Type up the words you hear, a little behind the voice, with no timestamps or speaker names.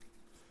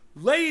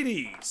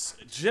Ladies,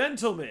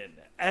 gentlemen,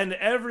 and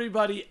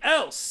everybody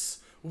else,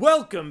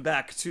 welcome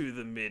back to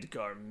the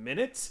Midgar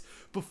Minute.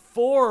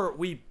 Before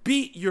we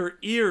beat your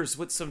ears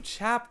with some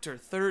Chapter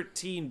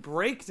 13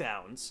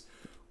 breakdowns,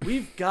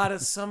 we've got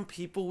some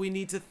people we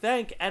need to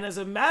thank, and as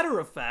a matter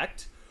of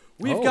fact,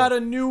 we've got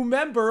a new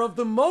member of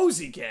the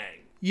Mosey Gang.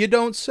 You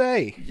don't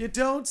say. You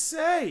don't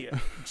say.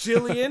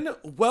 Jillian,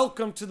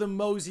 welcome to the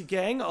Mosey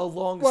Gang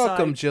alongside...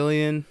 Welcome,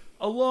 Jillian.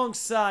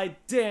 Alongside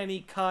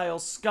Danny, Kyle,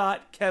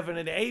 Scott, Kevin,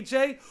 and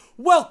AJ.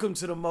 Welcome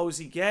to the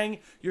Mosey Gang.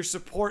 Your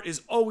support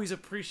is always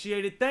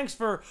appreciated. Thanks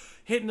for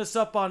hitting us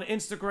up on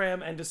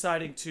Instagram and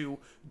deciding to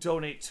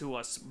donate to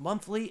us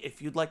monthly. If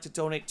you'd like to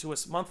donate to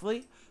us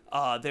monthly,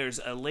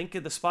 there's a link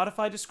in the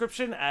Spotify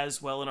description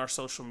as well in our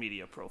social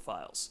media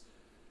profiles.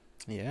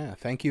 Yeah,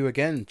 thank you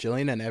again,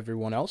 Jillian, and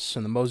everyone else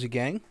in the Mosey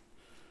Gang.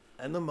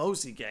 And the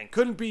Mosey Gang.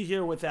 Couldn't be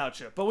here without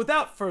you. But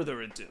without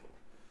further ado,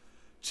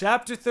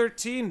 Chapter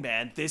 13,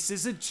 man, this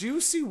is a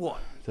juicy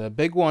one. It's a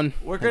big one.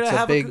 We're gonna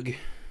have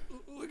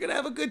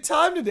a good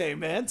time today,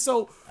 man.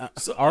 So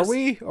are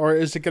we, or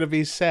is it gonna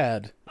be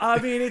sad? I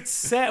mean, it's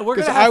sad.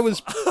 I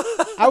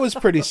was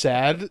pretty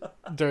sad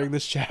during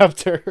this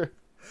chapter.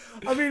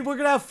 I mean, we're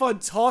gonna have fun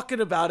talking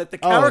about it. The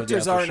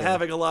characters aren't sure.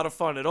 having a lot of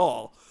fun at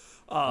all.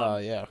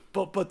 Yeah.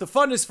 But the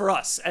fun is for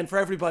us and for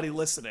everybody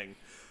listening.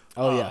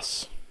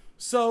 Yes.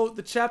 So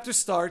the chapter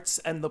starts,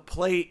 and the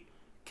plate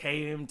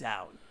came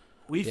down.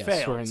 We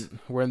failed.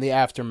 We're in the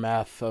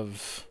aftermath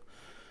of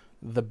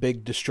the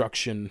big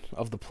destruction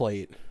of the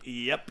plate.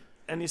 Yep.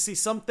 And you see,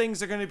 some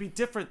things are going to be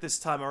different this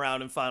time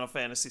around in Final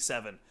Fantasy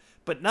VII,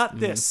 but not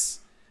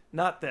this.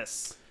 Not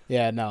this.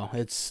 Yeah, no,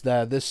 it's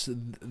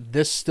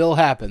this still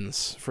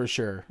happens for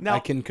sure. Now, I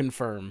can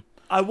confirm.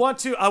 I want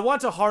to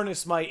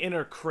harness my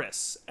inner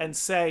Chris and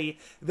say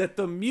that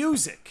the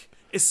music,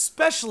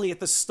 especially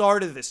at the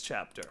start of this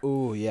chapter,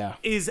 ooh, yeah,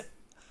 is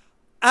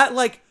at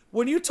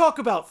when you talk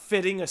about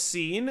fitting a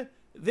scene,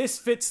 this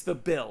fits the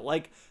bill.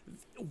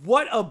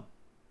 What a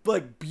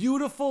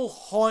beautiful,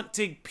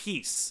 haunting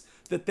piece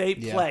that they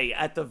play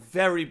at the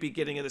very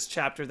beginning of this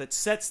chapter that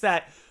sets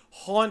that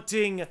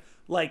haunting,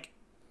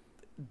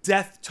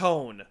 death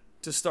tone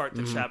to start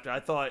the chapter. I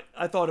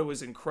thought it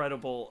was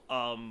incredible.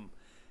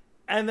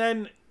 And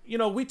then,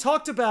 we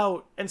talked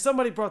about, and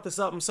somebody brought this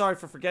up, I'm sorry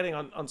for forgetting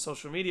on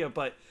social media,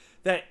 but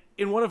that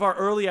in one of our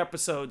early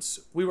episodes,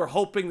 we were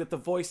hoping that the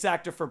voice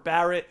actor for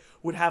Barrett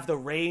would have the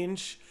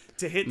range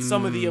to hit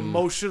some of the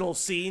emotional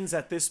scenes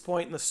at this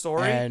point in the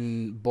story.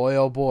 And boy,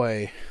 oh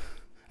boy.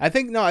 I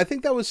think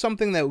that was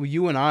something that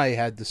you and I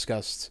had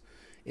discussed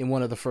in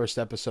one of the first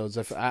episodes.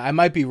 I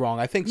might be wrong.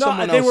 I think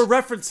someone else... they were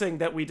referencing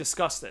that we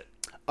discussed it.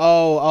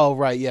 Oh,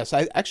 right, yes.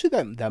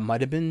 That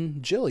might have been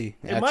Jilly.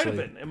 It might have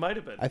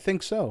been. I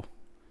think so.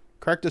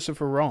 Correct us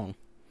if we're wrong.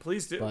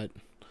 Please do. But,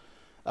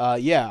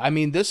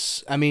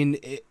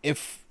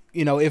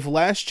 if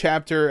last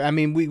chapter,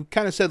 we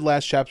kind of said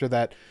last chapter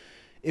that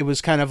it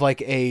was kind of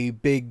like a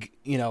big,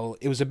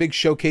 it was a big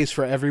showcase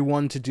for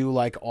everyone to do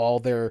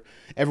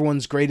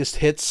everyone's greatest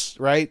hits,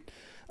 right?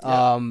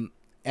 Yeah.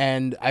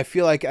 And I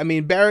feel like,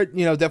 Barrett,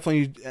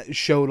 definitely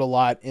showed a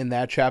lot in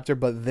that chapter,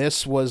 but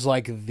this was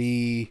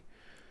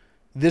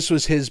this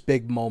was his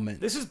big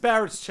moment. This is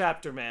Barrett's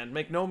chapter, man.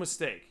 Make no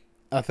mistake.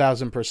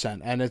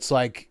 1,000%. And it's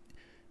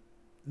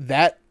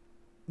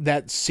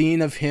that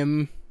scene of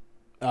him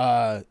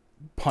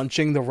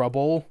punching the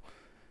rubble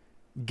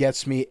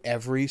gets me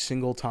every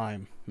single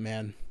time,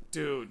 man.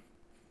 Dude.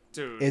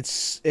 It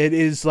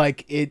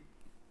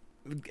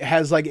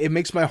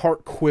makes my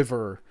heart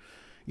quiver,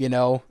 and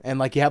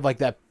you have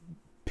that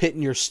pit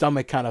in your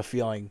stomach kind of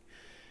feeling,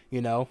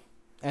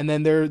 and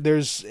then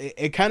there's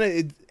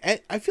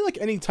I feel like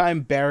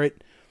anytime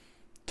Barrett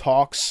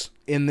talks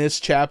in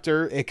this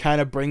chapter, it kind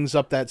of brings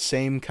up that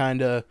same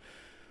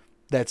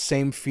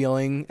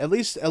feeling, at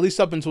least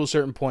up until a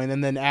certain point,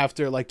 and then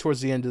after,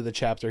 towards the end of the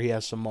chapter, he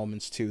has some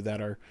moments too that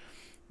are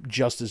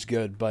just as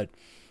good. But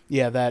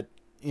yeah, that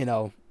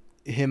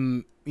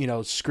him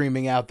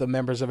screaming out the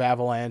members of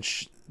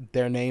Avalanche,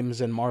 their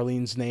names and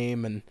Marlene's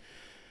name, and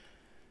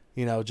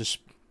just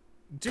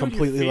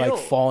completely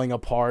falling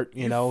apart.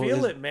 You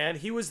feel it, man.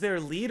 He was their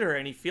leader,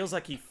 and he feels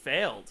like he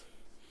failed.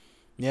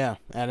 Yeah,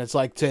 and it's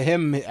to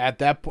him at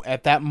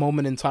that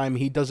moment in time,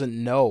 he doesn't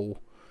know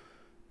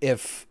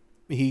if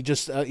he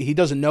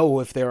doesn't know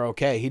if they're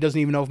okay. He doesn't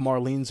even know if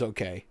Marlene's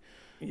okay.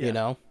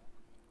 Yeah.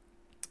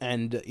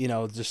 And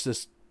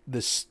just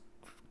this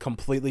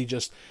completely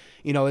just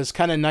it's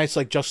kind of nice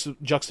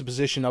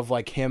juxtaposition of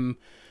him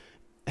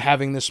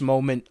having this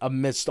moment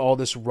amidst all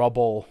this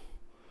rubble,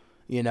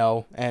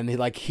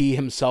 and he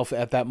himself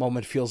at that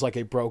moment feels like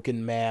a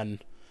broken man,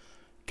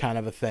 kind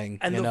of a thing.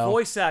 And the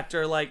voice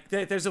actor,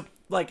 there's a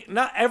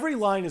not every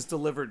line is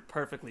delivered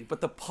perfectly,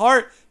 but the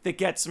part that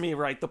gets me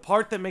right, the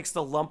part that makes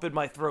the lump in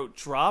my throat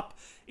drop,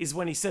 is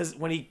when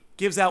he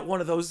gives out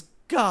one of those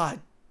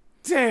 "God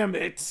damn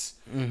it,"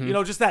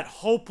 just that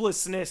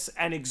hopelessness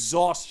and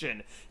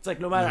exhaustion. It's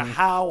no matter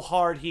how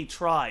hard he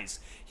tries,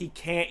 he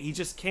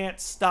just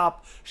can't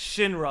stop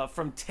Shinra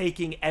from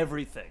taking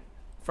everything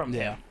from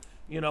him.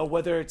 You know,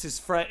 whether it's his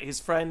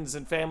friends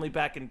and family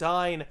back in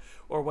Dine,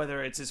 or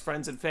whether it's his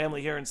friends and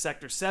family here in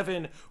Sector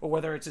 7, or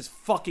whether it's his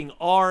fucking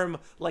arm,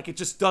 like, it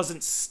just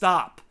doesn't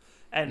stop.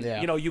 And,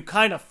 you know, you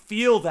kind of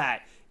feel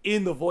that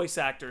in the voice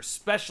actor,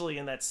 especially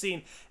in that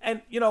scene.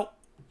 And, you know,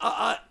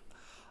 I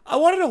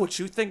want to know what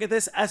you think of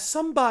this. As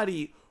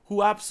somebody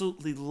who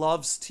absolutely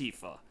loves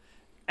Tifa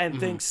and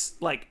thinks,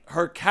 like,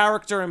 her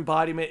character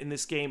embodiment in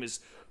this game is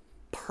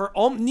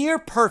near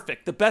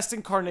perfect, the best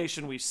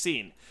incarnation we've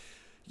seen.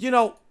 You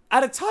know,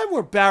 at a time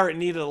where Barrett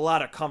needed a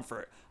lot of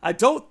comfort, I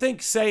don't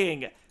think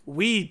saying,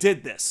 "we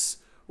did this,"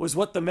 was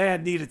what the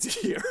man needed to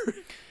hear.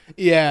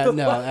 Yeah,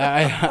 no,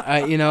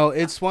 I you know,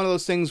 it's one of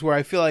those things where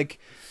I feel like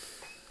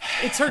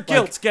it's her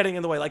guilt getting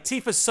in the way. Like,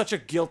 Tifa's such a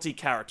guilty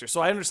character,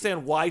 so I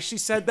understand why she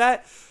said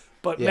that.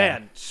 But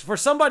man, for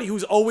somebody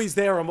who's always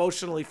there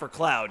emotionally for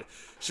Cloud,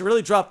 she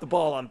really dropped the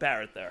ball on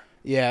Barrett there.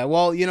 Yeah,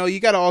 well, you know, you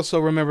got to also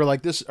remember,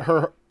 like,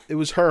 it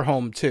was her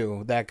home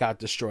too that got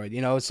destroyed. You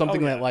know, it's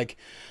something that, like,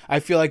 I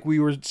feel like we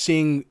were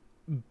seeing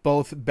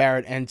both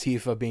Barrett and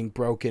Tifa being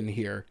broken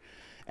here,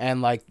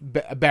 and like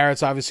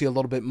Barrett's obviously a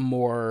little bit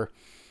more.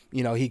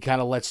 You know, he kind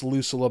of lets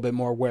loose a little bit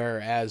more,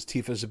 whereas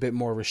Tifa's a bit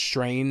more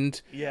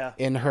restrained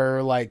in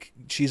her, like,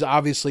 she's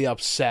obviously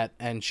upset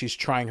and she's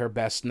trying her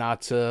best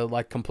not to,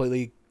 like,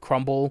 completely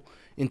crumble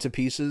into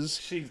pieces.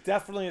 She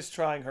definitely is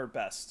trying her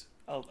best.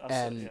 I'll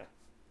say,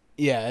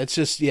 yeah, it's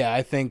just,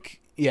 I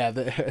think,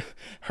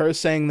 her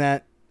saying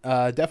that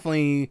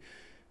definitely,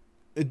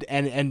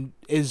 and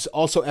is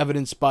also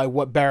evidenced by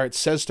what Barrett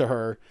says to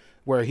her,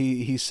 where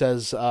he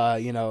says,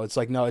 you know, it's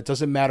like, no, it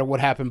doesn't matter what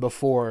happened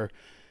before.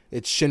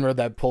 It's Shinra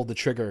that pulled the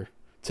trigger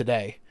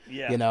today,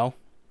 you know?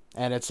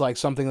 And it's like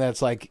something that's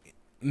like,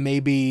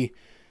 maybe,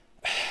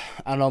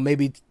 I don't know,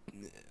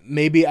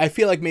 maybe I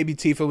feel like maybe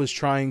Tifa was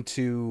trying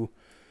to,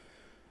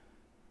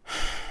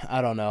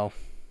 I don't know.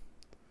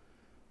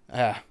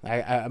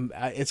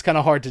 It's kind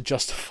of hard to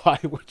justify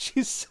what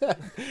she said,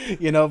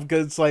 you know,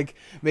 because it's like,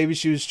 maybe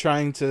she was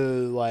trying to,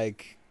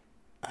 like,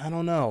 I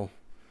don't know.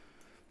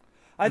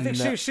 I think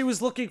she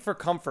was looking for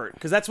comfort,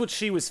 because that's what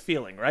she was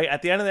feeling, right?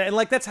 At the end of the day, and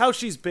like, that's how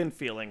she's been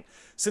feeling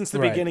since the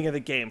beginning of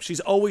the game. She's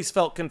always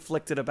felt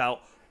conflicted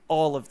about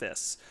all of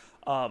this.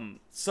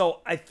 So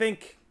I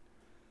think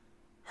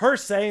her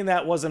saying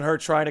that wasn't her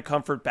trying to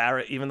comfort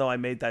Barrett, even though I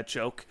made that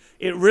joke.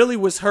 It really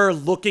was her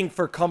looking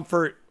for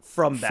comfort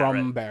from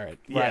Barrett.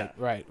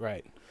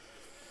 Right.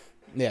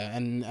 Yeah,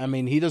 and I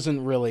mean, he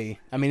doesn't really,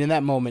 I mean, in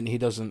that moment, he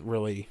doesn't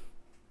really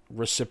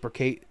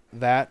reciprocate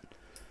that.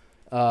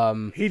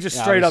 He just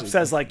straight up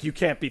says, like, you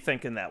can't be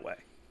thinking that way.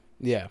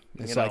 Yeah,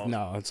 it's like,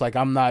 no, it's like,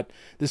 I'm not.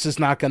 This is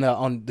not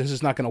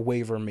gonna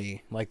waver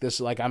me. Like, this,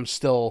 like, I'm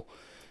still,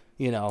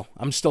 you know,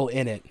 I'm still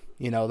in it.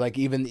 You know, like,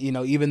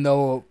 even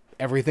though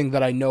everything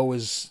that I know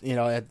is, you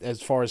know, as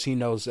far as he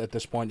knows at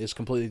this point, is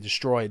completely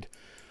destroyed.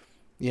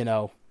 You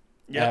know,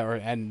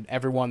 and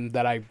everyone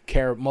that I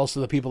care, most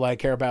of the people that I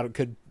care about,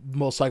 could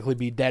most likely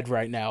be dead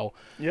right now.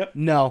 Yep.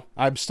 No,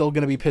 I'm still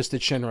gonna be pissed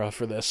at Shinra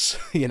for this.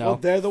 You know,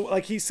 well,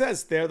 like he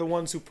says, they're the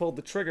ones who pulled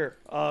the trigger.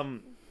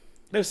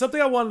 There's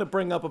something I wanted to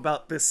bring up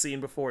about this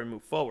scene before we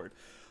move forward.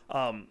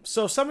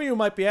 So some of you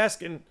might be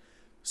asking,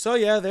 so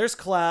yeah, there's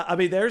Cloud. I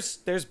mean, there's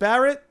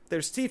Barrett,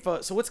 there's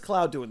Tifa. So what's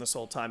Cloud doing this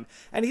whole time?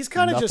 And he's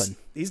kind of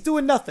he's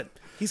doing nothing.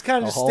 He's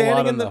kind of just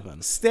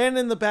standing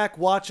in the back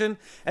watching,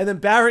 and then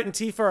Barrett and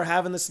Tifa are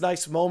having this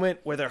nice moment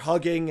where they're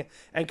hugging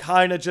and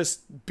kind of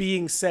just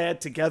being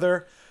sad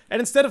together. And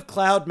instead of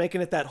Cloud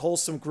making it that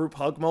wholesome group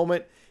hug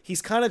moment,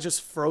 he's kind of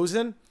just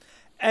frozen.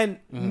 And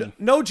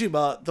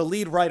Nojima, the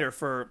lead writer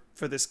for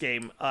this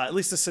game, at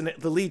least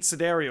the lead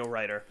scenario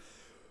writer,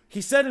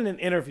 he said in an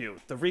interview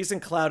the reason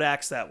Cloud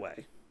acts that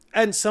way,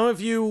 and some of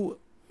you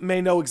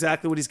may know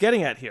exactly what he's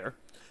getting at here,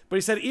 but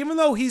he said even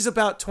though he's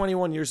about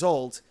 21 years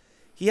old,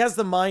 he has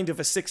the mind of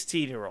a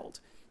 16-year-old.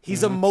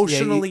 He's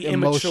emotionally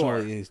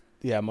immature.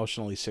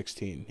 Emotionally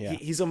 16. Yeah.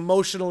 He's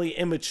emotionally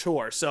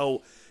immature.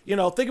 So, you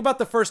know, think about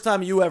the first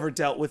time you ever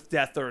dealt with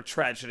death or a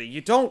tragedy. You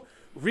don't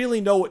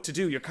really know what to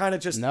do. You're kind of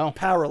just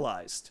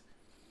paralyzed.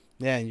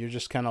 Yeah, and you're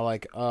just kind of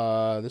like,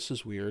 this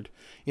is weird.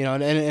 You know,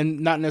 and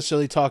not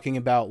necessarily talking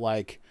about,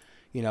 like,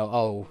 you know,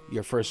 oh,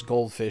 your first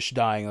goldfish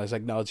dying. It's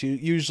like, no, it's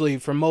usually,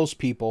 for most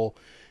people,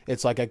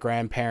 it's like a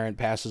grandparent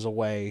passes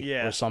away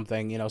or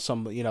something, you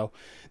know,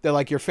 they're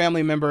like your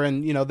family member,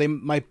 and, you know, they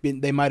might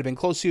have been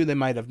close to you, they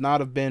might have not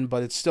have been,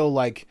 but it's still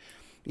like,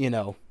 you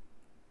know,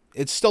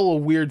 it's still a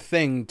weird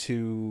thing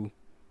to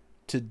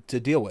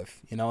deal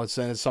with, you know. It's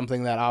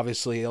something that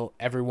obviously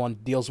everyone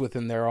deals with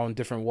in their own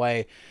different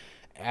way,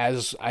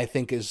 as I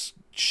think is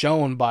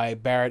shown by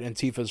Barrett and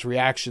Tifa's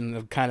reaction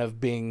of kind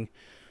of being,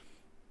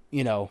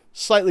 you know,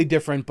 slightly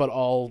different, but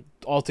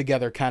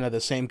altogether kind of the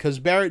same, because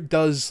Barrett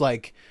does,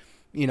 like,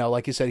 you know,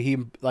 like you said, he,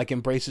 like,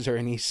 embraces her,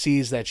 and he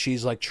sees that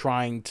she's, like,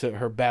 trying to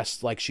her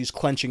best, like, she's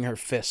clenching her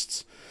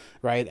fists,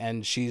 right?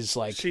 And she's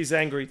like, she's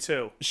angry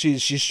too.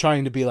 She's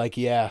trying to be like,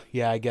 yeah,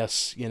 I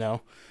guess, you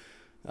know,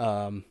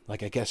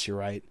 like, I guess you're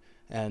right.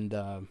 And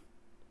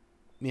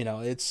you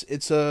know, it's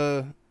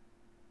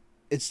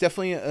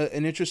definitely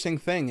an interesting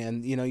thing,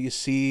 and, you know, you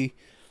see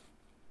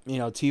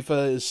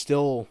Tifa is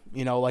still,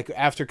 like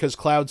after, because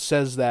Cloud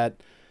says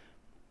that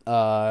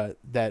that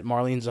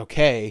Marlene's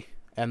okay,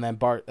 and then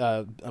Bart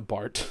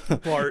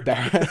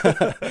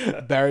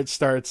Barrett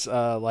starts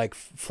like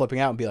flipping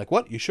out and be like,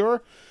 "What? You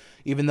sure?"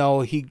 Even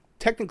though he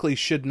technically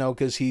should know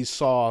because he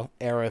saw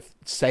Aerith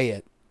say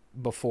it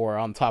before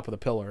on top of the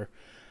pillar.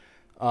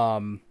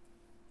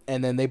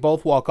 And then they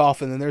both walk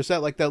off, and then there's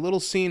that little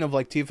scene of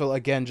like Tifa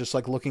again just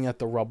like looking at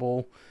the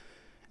rubble,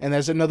 and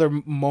there's another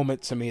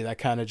moment to me that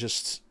kind of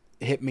just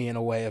hit me in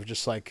a way of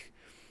just like,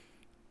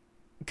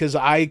 because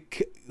I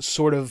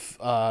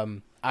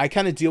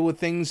kind of deal with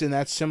things in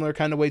that similar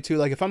kind of way too.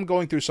 Like if I'm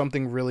going through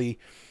something really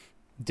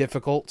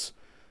difficult,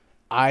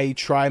 I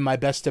try my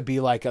best to be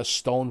like a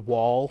stone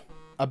wall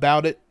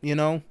about it,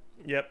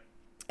 Yep.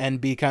 And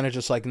be kind of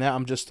just like, nah,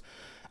 I'm just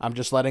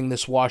letting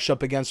this wash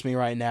up against me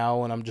right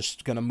now, and I'm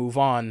just gonna move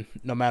on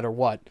no matter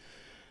what.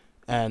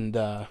 And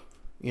that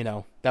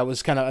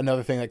was kind of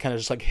another thing that kind of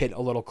just like hit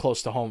a little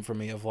close to home for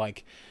me of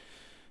like,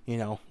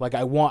 like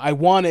I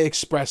want to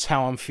express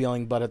how I'm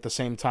feeling, but at the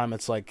same time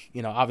it's like,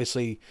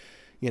 obviously,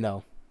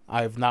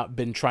 I've not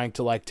been trying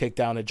to like take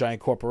down a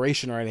giant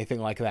corporation or anything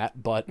like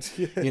that, but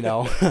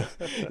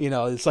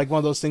it's like one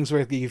of those things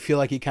where you feel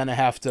like you kind of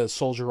have to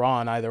soldier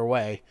on either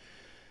way.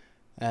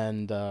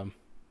 And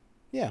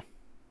yeah.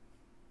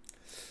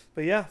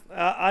 But yeah,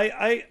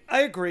 I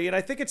agree, and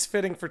I think it's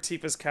fitting for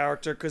Tifa's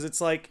character because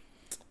it's like,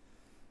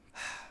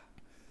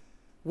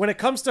 when it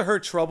comes to her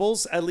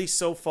troubles, at least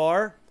so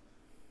far,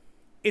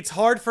 it's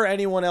hard for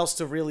anyone else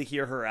to really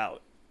hear her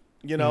out.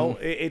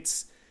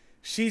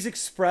 She's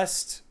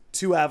expressed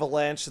to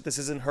Avalanche that this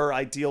isn't her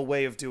ideal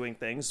way of doing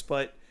things,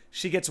 but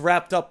she gets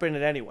wrapped up in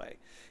it anyway.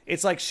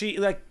 It's like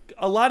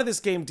a lot of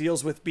this game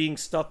deals with being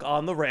stuck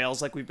on the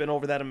rails, like we've been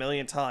over that a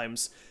million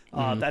times.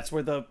 That's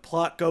where the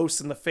plot ghosts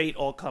and the fate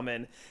all come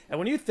in. And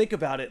when you think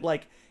about it,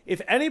 like, if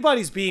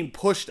anybody's being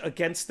pushed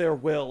against their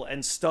will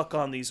and stuck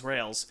on these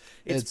rails,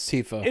 it's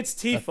Tifa. It's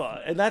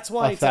Tifa, and that's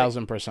why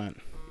 1,000%.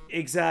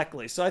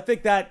 Exactly. So I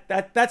think that's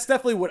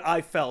definitely what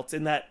I felt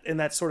in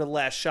that sort of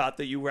last shot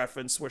that you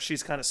referenced, where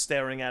she's kind of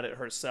staring at it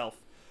herself.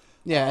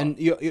 Yeah, and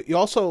you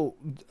also,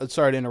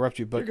 sorry to interrupt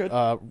you,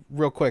 but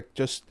real quick,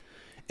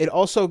 it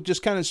also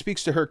just kind of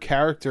speaks to her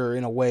character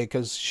in a way,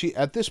 because she,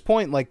 at this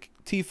point, like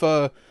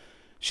Tifa,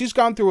 she's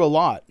gone through a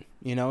lot.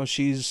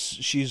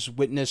 She's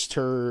witnessed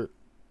her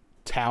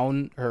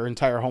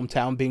entire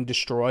hometown being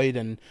destroyed,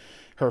 and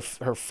her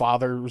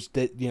father's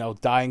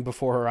dying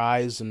before her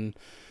eyes, and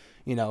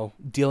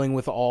dealing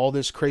with all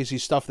this crazy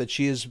stuff that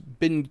she has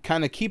been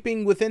kind of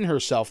keeping within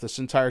herself this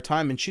entire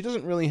time, and she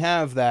doesn't really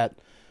have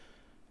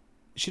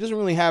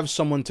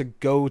someone to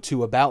go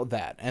to about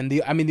that. And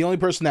the only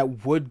person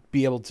that would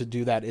be able to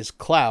do that is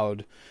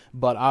Cloud,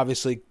 but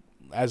obviously,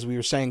 as we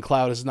were saying,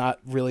 Cloud is not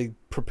really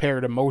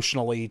prepared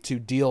emotionally to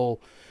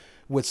deal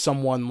with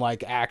someone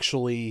like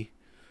actually,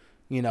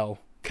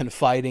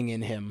 confiding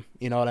in him.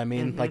 You know what I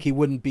mean? Mm-hmm. Like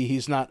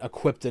he's not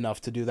equipped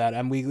enough to do that.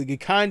 And we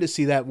kind of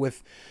see that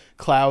with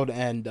Cloud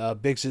and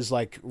Biggs's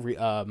like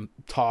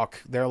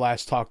their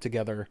last talk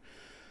together,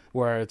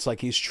 where it's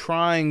like he's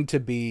trying to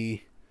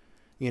be,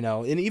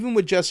 and even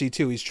with Jesse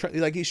too, he's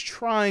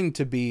trying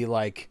to be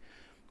like,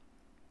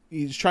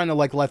 he's trying to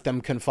like let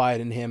them confide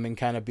in him and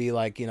kind of be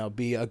like,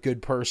 be a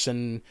good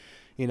person,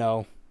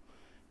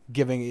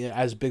 giving,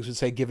 as Biggs would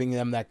say, giving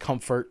them that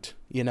comfort,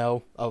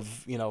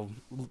 of,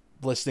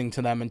 listening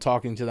to them and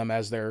talking to them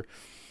as they're,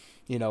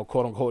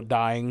 quote unquote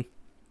dying.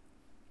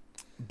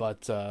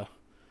 But,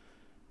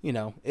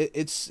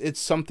 it's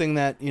something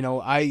that,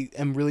 I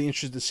am really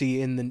interested to see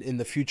in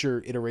the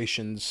future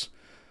iterations,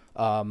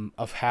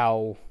 of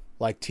how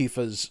like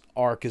Tifa's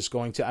arc is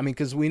going to,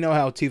 because we know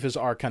how Tifa's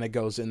arc kind of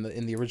goes in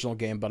the original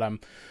game, but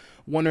I'm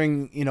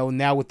wondering,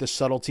 now with the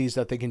subtleties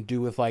that they can do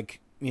with like,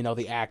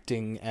 the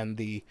acting and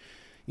the,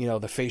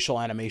 the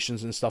facial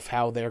animations and stuff,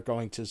 how they're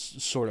going to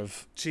sort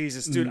of...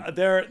 Jesus, dude,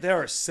 there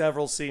are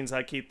several scenes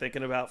I keep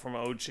thinking about from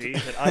OG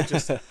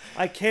that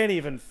I can't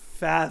even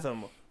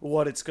fathom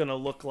what it's going to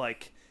look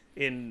like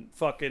in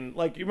fucking,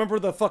 like, you remember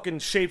the fucking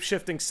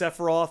shape-shifting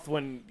Sephiroth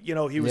when, he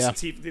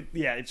was...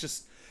 Yeah, it's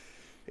just...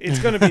 It's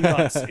going to be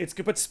nuts.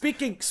 But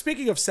speaking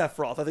of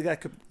Sephiroth, I think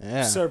that could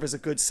serve as a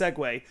good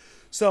segue.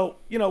 So,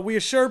 we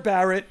assure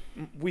Barrett,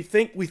 we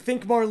think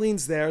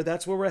Marlene's there.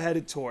 That's where we're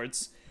headed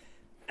towards.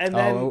 And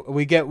then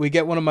we get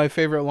one of my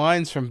favorite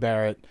lines from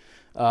Barrett,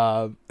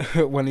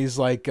 when he's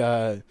like,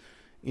 because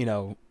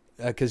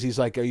he's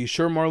like, "Are you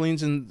sure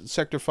Marlene's in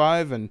Sector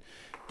 5?" And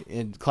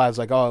Cloud's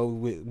like, "Oh,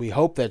 we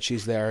hope that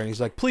she's there." And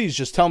he's like, "Please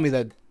just tell me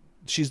that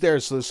she's there,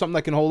 so there's something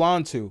I can hold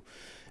on to.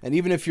 And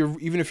even if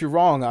you're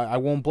wrong, I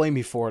won't blame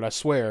you for it, I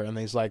swear." And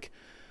he's like,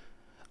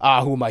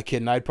 "Who am I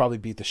kidding? I'd probably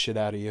beat the shit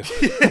out of you."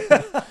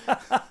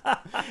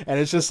 And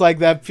it's just like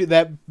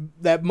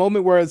that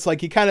moment where it's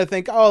like you kind of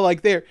think, oh,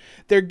 like they're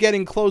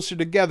getting closer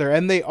together,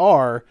 and they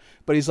are.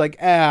 But he's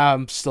like,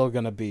 I'm still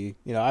gonna be,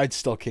 I'd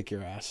still kick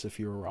your ass if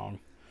you were wrong.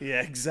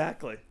 Yeah,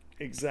 exactly.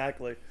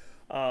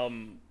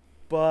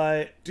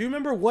 But do you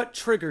remember what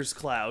triggers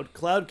Cloud?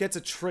 Cloud gets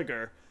a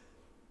trigger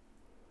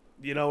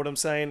You know what I'm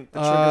saying?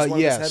 That triggers one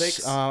of his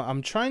headaches.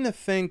 I'm trying to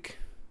think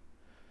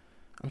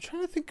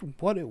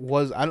what it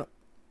was.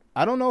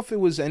 I don't know if it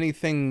was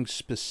anything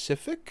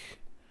specific.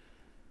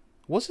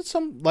 Was it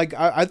some like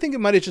I think it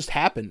might have just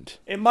happened.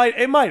 It might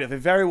have. It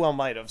very well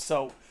might have.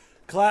 So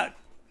Cloud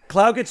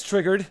gets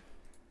triggered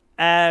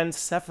and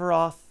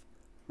Sephiroth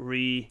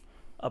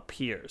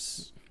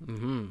reappears.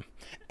 Mm-hmm.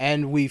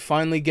 And we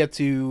finally get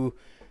to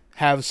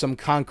have some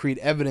concrete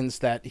evidence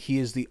that he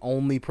is the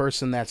only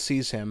person that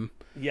sees him.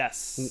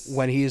 Yes.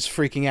 When he is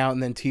freaking out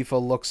and then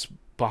Tifa looks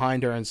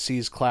behind her and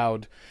sees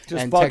Cloud.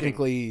 Just and bugging.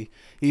 Technically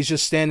he's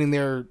just standing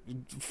there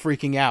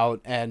freaking out,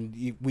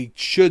 and we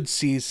should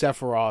see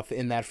Sephiroth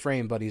in that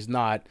frame, but he's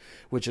not,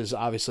 which is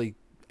obviously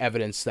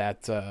evidence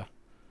that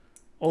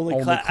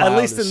only Cloud at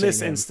least in is this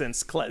seeing him.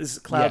 instance, Cloud's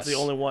Yes. the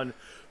only one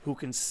who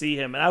can see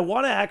him. And I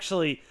want to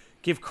actually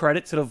give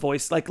credit to the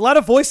voice, like a lot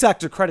of voice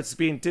actor credits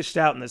being dished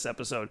out in this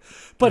episode,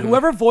 but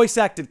whoever voice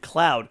acted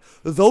Cloud,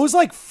 those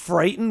like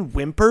frightened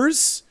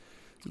whimpers.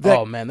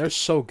 Oh man, they're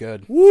so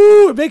good.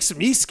 Woo! It makes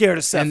me scared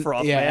of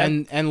Sephiroth,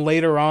 man. And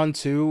later on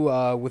too,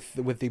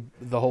 with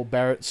the whole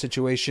Barrett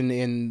situation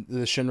in the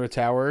Shinra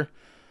Tower,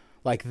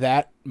 like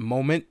that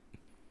moment,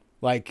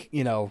 like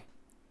he does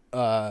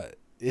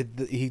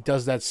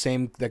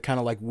that kind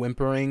of like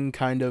whimpering,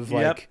 kind of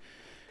like,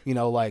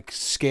 like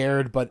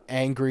scared but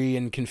angry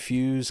and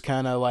confused,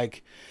 kind of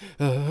like,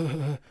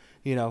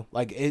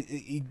 like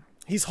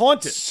he's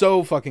haunted.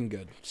 So fucking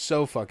good,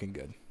 so fucking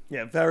good.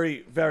 Yeah,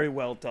 very very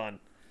well done.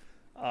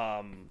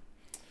 I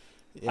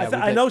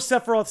know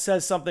Sephiroth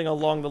says something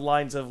along the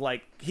lines of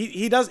like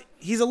he's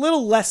a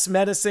little less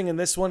menacing in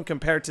this one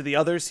compared to the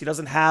others. He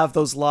doesn't have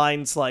those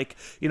lines like,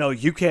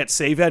 you can't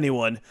save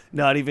anyone,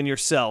 not even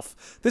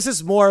yourself. This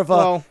is more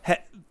of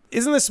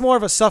isn't this more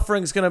of a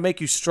suffering's going to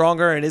make you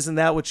stronger, and isn't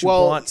that what you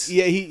want?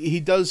 Yeah, he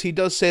does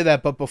say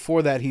that, but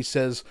before that he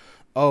says,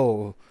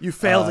 "Oh, you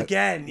failed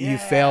again. You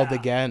failed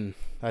again."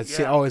 I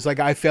see. Oh, it's like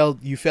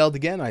you failed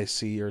again, I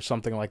see, or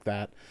something like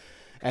that.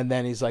 And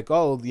then he's like,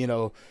 "Oh,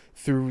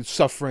 through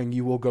suffering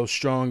you will go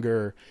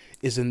stronger.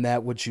 Isn't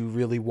that what you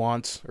really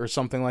want?" Or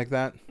something like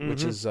that,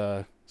 which is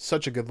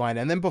such a good line.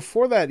 And then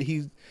before that,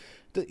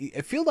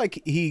 I feel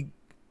like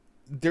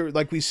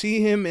we see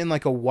him in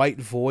like a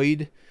white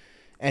void,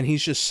 and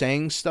he's just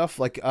saying stuff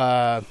like,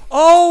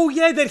 "Oh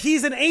yeah, that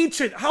he's an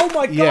ancient." Oh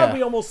my god,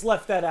 we almost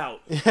left that out.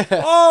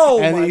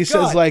 Oh, and my he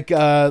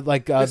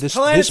god. says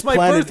this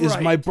planet is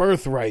my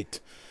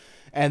birthright.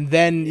 And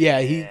then,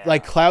 he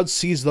Cloud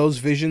sees those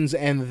visions,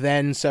 and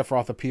then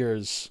Sephiroth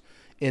appears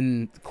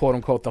in quote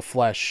unquote the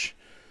flesh.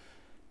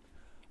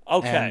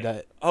 Okay.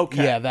 And,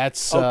 okay. Yeah,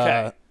 that's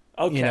okay.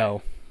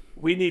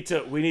 We need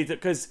to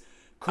because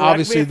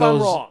obviously me if I'm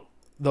wrong.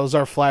 Those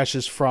are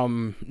flashes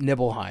from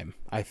Nibelheim,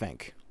 I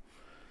think.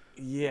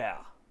 Yeah.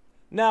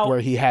 Now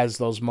where he has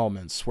those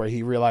moments where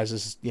he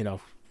realizes,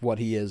 what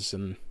he is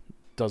and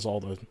does all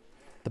the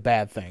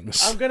bad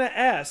things. I'm going to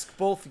ask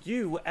both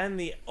you and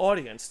the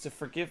audience to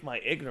forgive my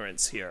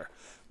ignorance here,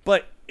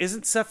 but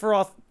isn't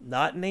Sephiroth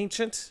not an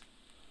ancient?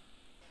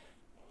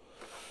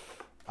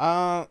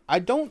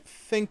 I don't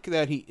think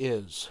that he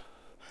is.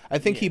 I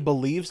think he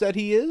believes that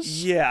he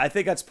is. Yeah, I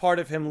think that's part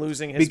of him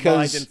losing his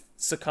mind and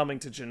succumbing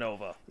to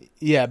Jenova.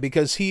 Yeah,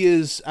 because he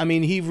is,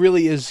 he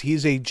really is,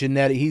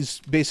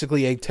 he's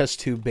basically a test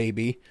tube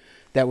baby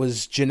that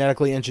was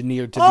genetically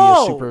engineered to be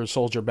a super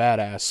soldier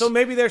badass. So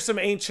maybe there's some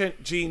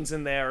ancient genes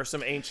in there, or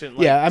some ancient...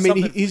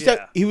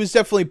 he was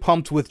definitely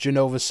pumped with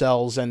Jenova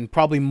cells, and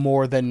probably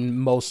more than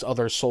most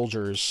other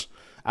soldiers,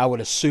 I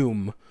would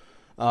assume.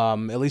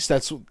 At least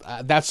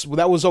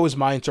that was always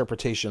my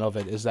interpretation of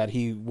it, is that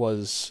he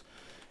was,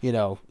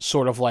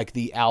 sort of like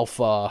the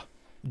alpha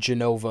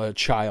Jenova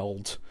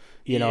child.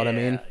 You know what I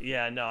mean?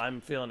 Yeah, no,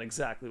 I'm feeling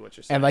exactly what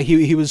you're saying. And like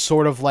he was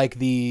sort of like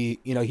he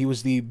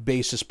was the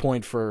basis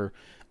point for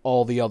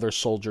all the other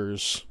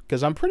soldiers,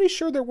 because I'm pretty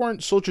sure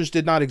soldiers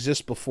did not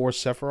exist before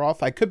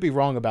Sephiroth. I could be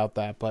wrong about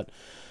that, but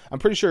I'm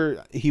pretty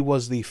sure he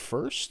was the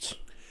first.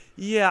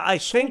 Yeah, I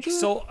think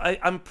so.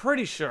 I'm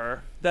pretty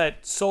sure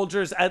that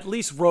soldiers at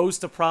least rose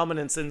to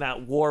prominence in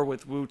that war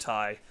with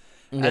Wutai,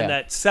 and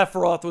that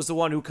Sephiroth was the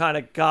one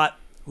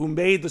who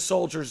made the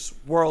soldiers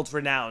world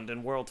renowned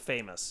and world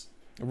famous.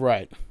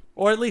 Right.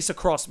 Or at least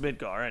across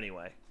Midgar,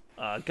 anyway.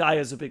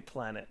 Gaia's a big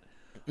planet.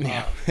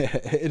 Yeah,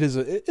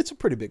 it's a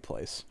pretty big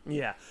place.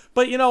 Yeah,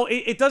 but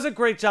it does a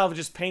great job of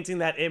just painting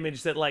that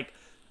image that like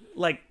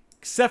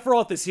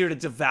Sephiroth is here to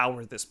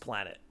devour this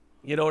planet.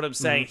 You know what I'm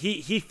saying?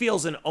 He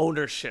feels an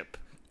ownership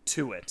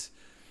to it.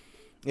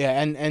 Yeah,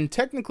 and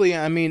technically,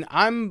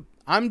 I'm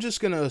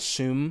just gonna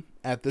assume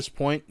at this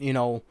point,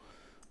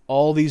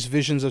 all these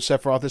visions of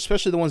Sephiroth,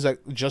 especially the ones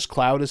that just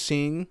Cloud is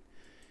seeing,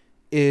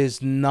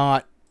 is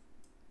not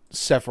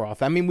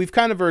Sephiroth. We've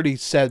kind of already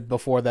said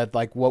before that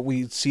like what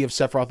we see of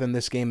Sephiroth in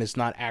this game is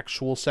not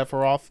actual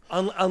Sephiroth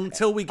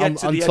until we get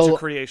to the edge of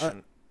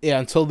creation.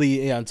 Until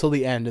the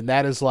end, and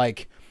that is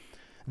Lifestream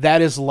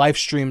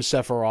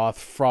Sephiroth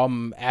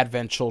from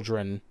Advent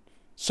Children,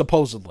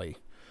 supposedly.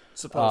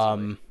 But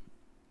all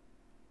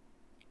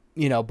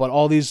but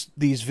all these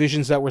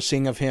visions that we're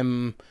seeing of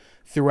him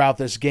throughout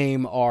this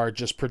game are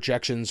just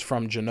projections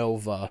from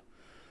Jenova.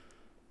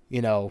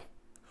 You know.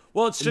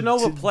 Well, it's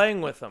Jenova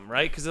playing with him,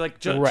 right? Because like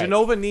Right.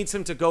 Jenova needs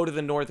him to go to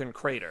the Northern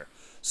Crater.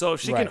 So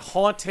if she can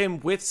haunt him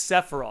with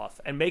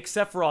Sephiroth and make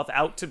Sephiroth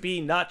out to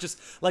be not just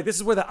like, this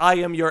is where the "I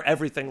am your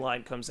everything"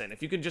 line comes in.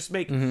 If you can just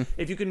make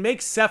if you can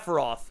make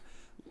Sephiroth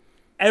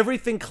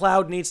everything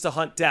Cloud needs to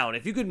hunt down,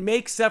 if you could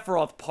make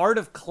Sephiroth part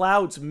of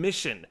Cloud's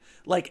mission,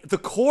 like the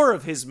core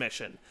of his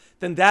mission,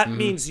 then that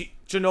means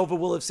Jenova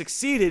will have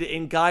succeeded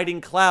in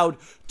guiding Cloud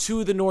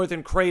to the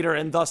Northern Crater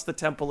and thus the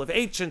Temple of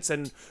Ancients,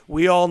 and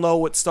we all know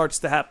what starts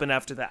to happen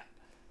after that.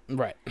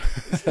 Right.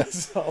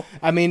 So,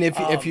 I mean,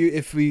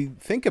 if we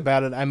think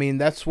about it, I mean,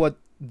 that's what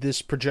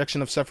this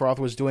projection of Sephiroth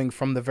was doing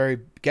from the very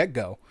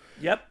get-go.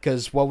 yep.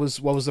 Because what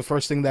was the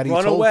first thing that he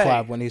Run told away.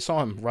 Cloud when he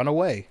saw him? Run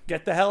away.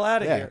 Get the hell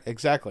out of Yeah, here.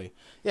 exactly.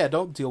 Yeah,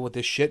 don't deal with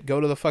this shit. Go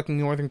to the fucking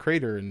Northern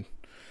Crater and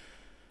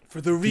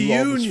For the do all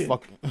this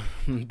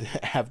reunion.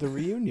 have the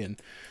reunion.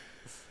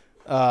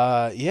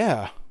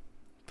 Yeah.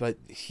 But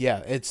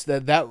yeah, it's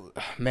that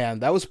man,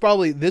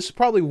 this is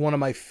probably one of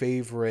my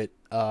favorite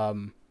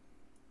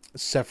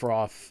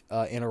Sephiroth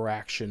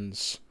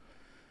interactions,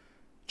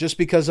 just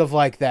because of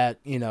like that,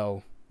 you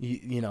know,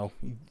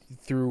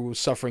 through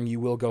suffering you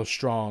will go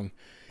strong.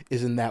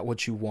 Isn't that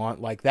what you want?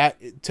 Like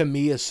that to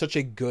me is such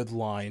a good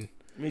line.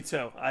 Me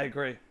too. I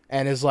agree.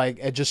 And is like,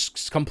 it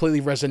just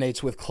completely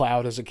resonates with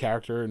Cloud as a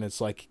character, and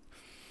it's like,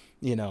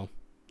 you know,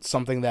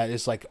 something that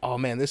is like, oh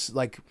man, this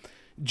like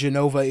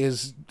Jenova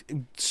is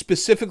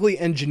specifically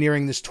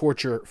engineering this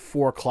torture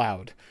for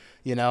Cloud.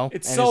 You know,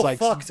 It's and so it's like,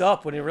 fucked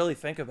up when you really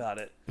think about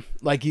it.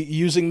 like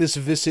using this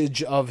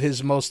visage of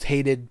his most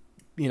hated,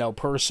 you know,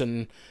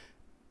 person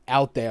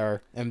out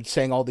there and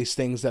saying all these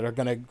things that are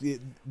gonna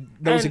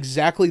knows And-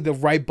 exactly the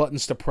right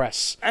buttons to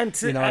press. And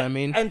to, you know what I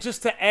mean? And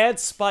just to add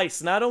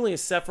spice, not only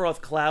is Sephiroth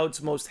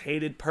Cloud's most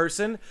hated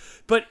person,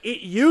 but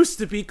it used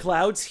to be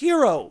Cloud's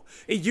hero.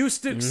 It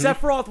used to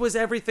Sephiroth was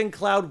everything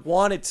Cloud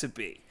wanted to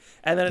be.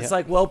 And then it's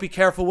like, well, be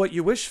careful what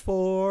you wish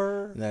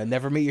for.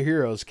 Never meet your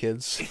heroes,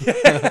 kids.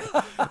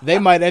 They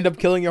might end up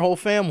killing your whole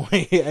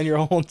family and your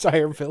whole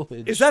entire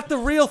village. Is that the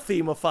real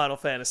theme of Final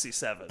Fantasy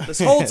VII? This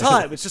whole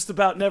time, it's just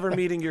about never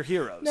meeting your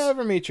heroes.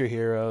 Never meet your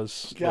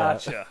heroes.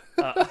 Gotcha.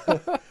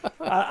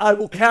 I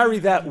will carry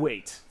that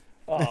weight.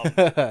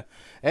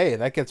 Hey,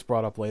 that gets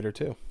brought up later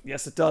too.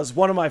 Yes, it does.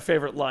 One of my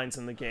favorite lines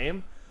in the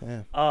game.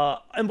 Yeah.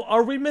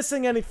 Are we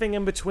missing anything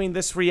in between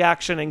this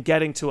reaction and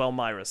getting to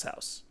Elmira's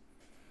house?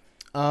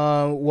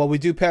 Well, we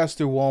do pass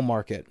through Wall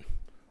Market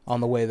on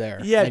the way there.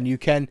 Yeah. And you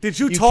can. Did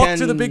you talk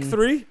to the big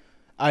three?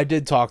 I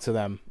did talk to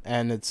them,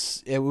 and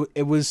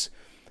it was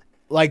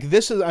like,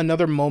 this is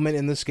another moment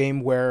in this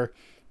game where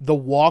the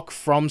walk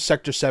from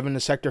Sector 7 to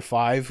Sector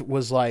 5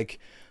 was like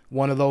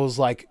one of those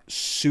like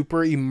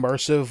super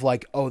immersive,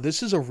 like, oh,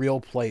 this is a real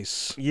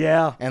place.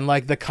 Yeah. And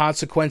like the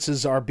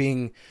consequences are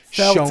being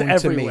Felt shown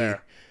everywhere. to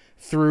me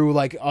through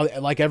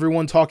like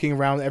everyone talking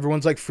around,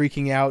 everyone's like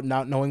freaking out,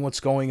 not knowing what's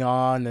going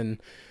on,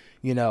 and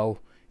you know,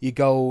 you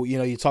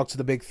talk to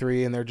the big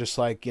three and they're just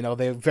like, you know,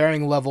 they have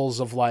varying levels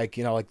of like,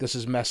 you know, like this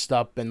is messed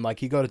up, and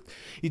like you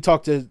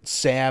talk to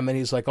Sam and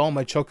he's like, oh,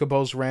 my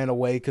chocobos ran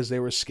away because they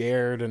were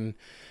scared, and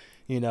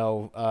you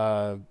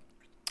know,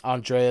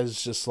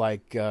 Andrea's just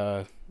like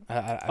I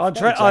forgot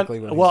exactly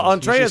what he says.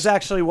 Andrea's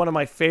actually one of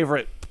my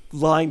favorite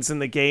lines in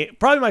the game.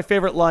 Probably my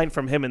favorite line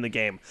from him in the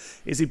game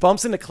is he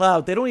bumps into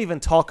Cloud. They don't even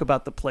talk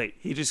about the plate.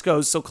 He just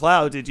goes, "So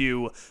Cloud, did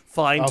you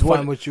find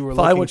what you're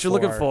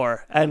looking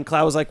for?" And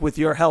Cloud was like, "With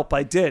your help,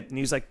 I did." And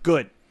he's like,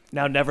 "Good.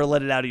 Now never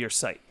let it out of your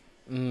sight."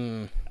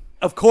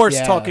 Of course,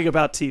 Yeah. talking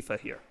about Tifa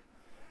here.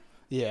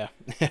 Yeah.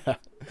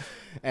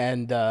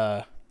 And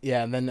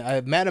yeah, and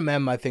then Madam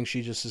M, I think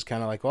she just is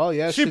kind of like, well,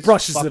 yeah, She shit's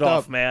brushes it fucked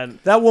off, up. man.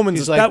 That woman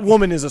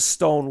is a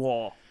stone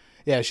wall.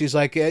 Yeah, she's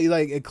like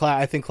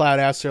Cloud. I think Cloud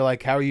asked her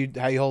like, how you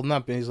holding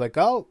up? And he's like,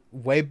 oh,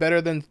 way better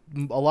than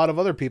a lot of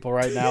other people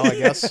right now, I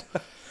guess.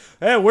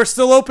 Hey, we're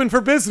still open for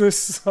business.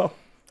 So.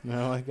 You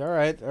know, like, all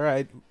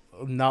right,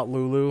 not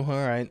Lulu, all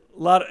right.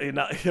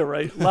 You're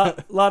right.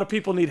 Lot of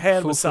people need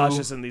hand Foo-foo.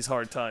 massages in these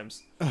hard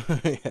times.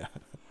 Yeah.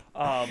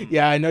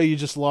 Yeah, I know you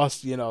just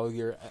lost, you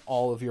know,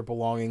 all of your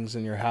belongings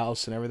in your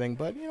house and everything,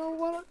 but you know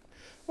what?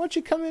 Why don't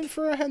you come in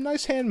for a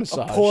nice hand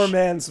massage? A poor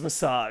man's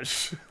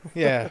massage.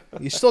 Yeah,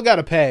 you still got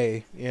to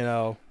pay. You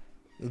know,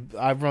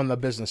 I run the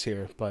business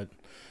here, but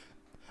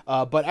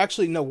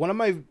actually, no. One of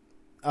my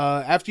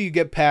after you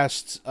get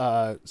past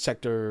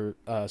Sector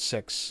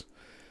 6,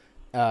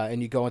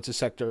 and you go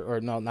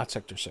into not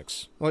Sector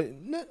 6. Well,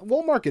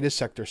 Wall Market is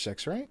Sector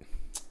 6, right?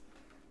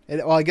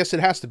 Well, I guess it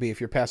has to be if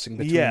you're passing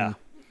between. Yeah.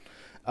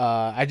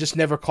 I just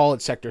never call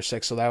it Sector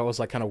 6, so that was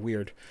like kind of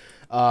weird.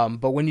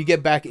 But when you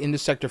get back into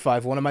Sector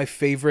 5, one of my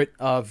favorite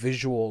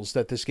visuals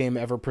that this game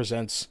ever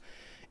presents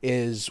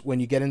is when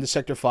you get into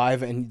Sector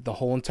 5 and the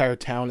whole entire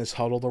town is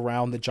huddled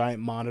around the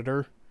giant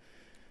monitor.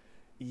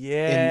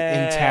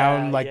 Yeah. In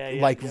town,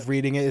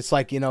 reading it. It's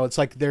like, you know, it's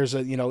like there's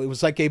a, you know, it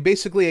was like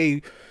basically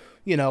a,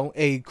 you know,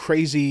 a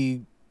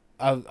crazy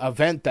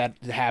event that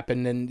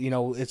happened, and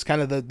it's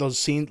kind of those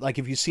scenes, like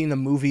if you've seen the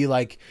movie,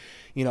 like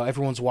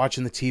everyone's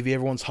watching the TV,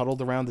 everyone's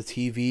huddled around the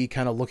TV,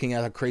 kind of looking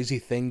at a crazy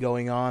thing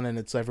going on,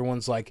 and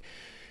everyone's like,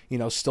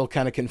 still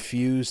kind of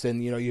confused,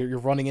 and you're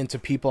running into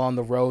people on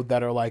the road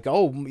that are like,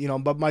 oh,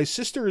 but my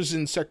sister's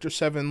in Sector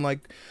 7,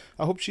 like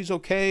I hope she's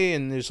okay,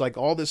 and there's like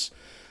all this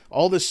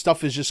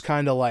stuff is just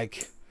kind of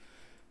like,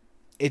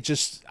 it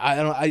just, I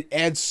don't know, it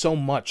adds so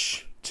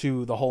much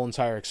to the whole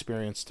entire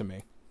experience to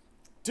me.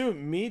 Dude,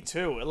 me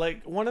too.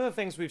 Like, one of the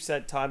things we've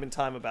said time and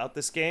time about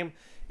this game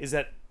is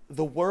that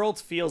the world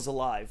feels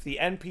alive. The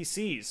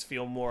NPCs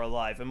feel more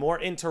alive and more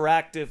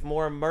interactive,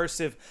 more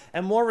immersive,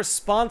 and more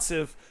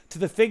responsive to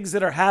the things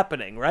that are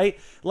happening, right?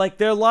 Like,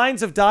 their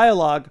lines of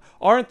dialogue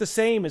aren't the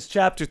same as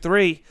Chapter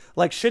 3.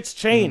 Like, shit's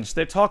changed.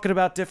 They're talking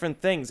about different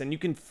things, and you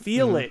can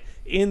feel it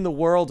in the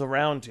world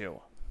around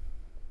you.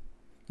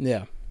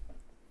 Yeah.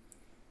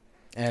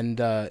 And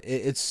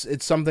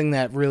it's something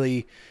that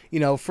really,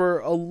 for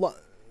a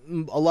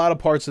lot of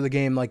parts of the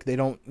game, like they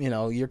don't,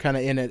 you're kind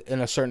of in it in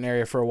a certain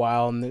area for a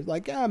while, and they're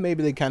like,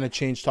 maybe they kind of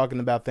change talking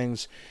about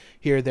things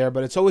here or there,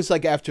 but it's always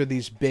like after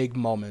these big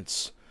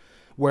moments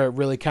where it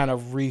really kind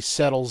of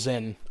resettles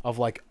in of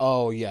like,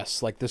 oh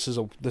yes, like this is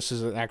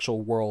an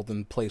actual world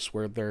and place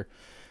where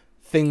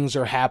things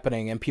are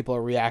happening and people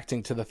are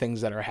reacting to the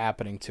things that are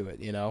happening to it,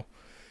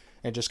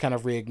 It just kind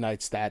of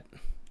reignites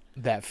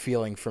that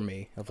feeling for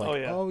me of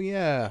like, oh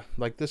yeah,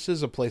 like this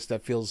is a place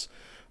that feels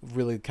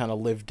really kind of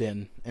lived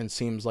in and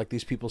seems like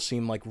these people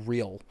seem like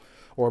real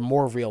or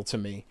more real to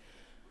me.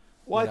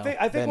 Well,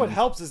 I think what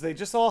helps is they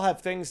just all have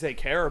things they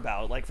care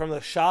about, like from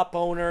the shop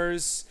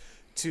owners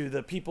to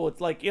the people,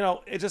 like,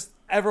 it just,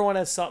 everyone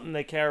has something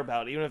they care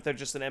about, even if they're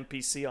just an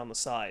NPC on the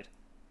side.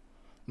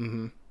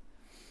 Mm-hmm.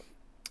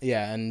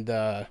 Yeah, and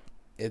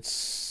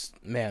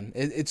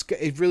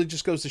it really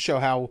just goes to show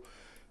how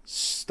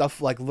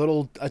stuff like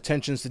little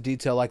attentions to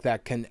detail like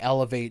that can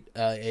elevate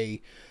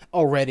a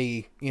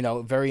already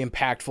very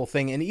impactful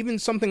thing. And even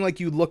something like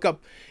if you look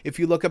up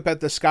at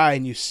the sky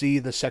and you see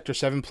the Sector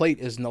 7 plate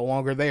is no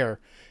longer there,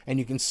 and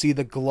you can see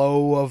the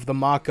glow of the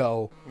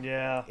Mako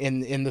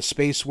in the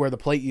space where the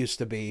plate used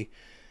to be,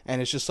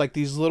 and it's just like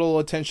these little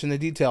attention to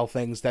detail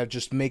things that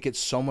just make it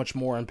so much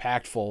more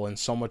impactful and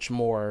so much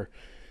more,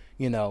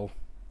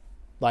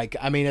 like,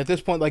 I mean, at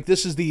this point, like,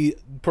 this is the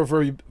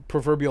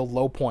proverbial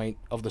low point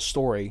of the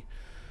story,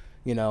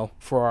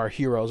 for our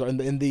heroes,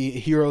 in the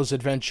hero's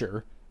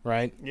adventure,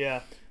 right?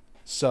 Yeah.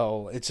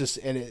 So it's just,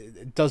 and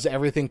it does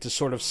everything to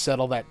sort of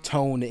settle that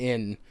tone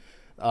in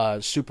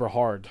super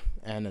hard,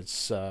 and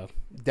it's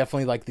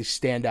definitely like the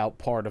standout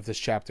part of this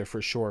chapter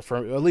for sure, for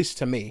at least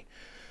to me.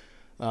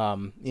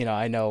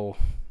 I know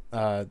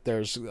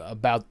there's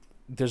about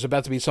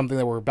to be something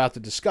that we're about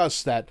to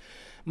discuss that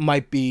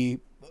might be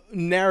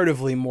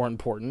narratively more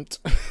important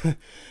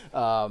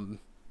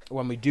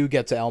when we do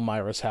get to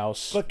Elmira's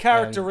house. But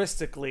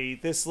characteristically,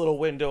 this little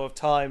window of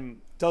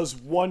time does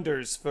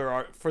wonders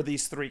for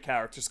these three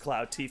characters,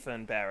 Cloud, Tifa,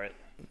 and Barret.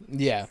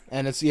 Yeah,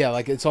 and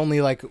it's only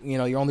like,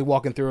 you're only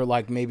walking through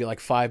like maybe like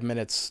 5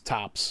 minutes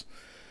tops.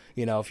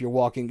 If you're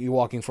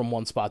walking from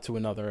one spot to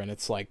another, and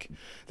it's like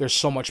there's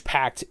so much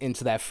packed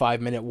into that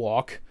 5-minute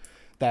walk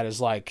that is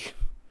like,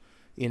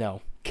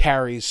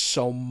 carries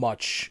so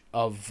much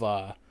of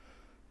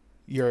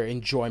your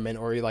enjoyment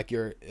or like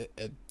your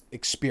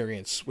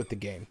experience with the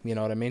game. You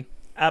know what I mean?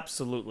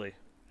 Absolutely.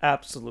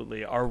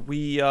 Are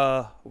we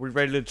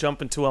ready to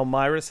jump into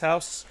Elmira's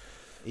house?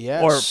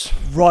 Yes. Or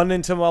run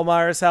into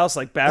Elmira's house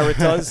like Barret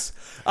does?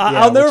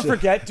 I'll never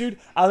forget, dude.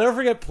 I'll never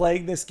forget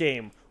playing this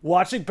game,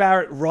 watching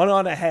Barret run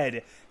on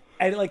ahead,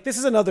 and like this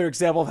is another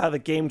example of how the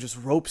game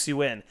just ropes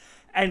you in.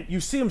 And you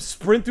see him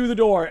sprint through the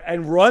door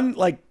and run,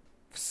 like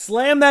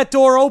slam that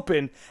door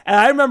open. And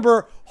I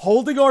remember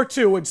holding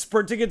R2 and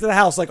sprinting into the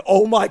house like,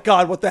 oh my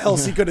God, what the hell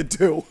is he going to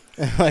do?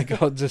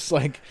 Just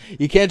like,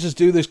 you can't just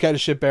do this kind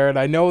of shit, Barret.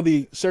 I know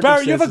the circumstances.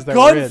 Barret, you have a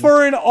gun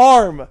for an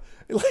arm.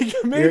 Like,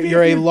 maybe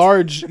you're a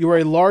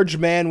large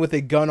man with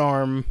a gun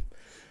arm.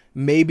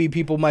 Maybe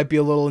people might be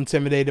a little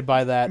intimidated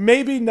by that.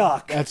 Maybe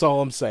knock. That's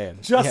all I'm saying.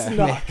 Just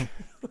knock.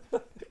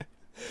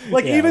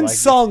 Even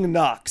Sung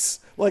knocks.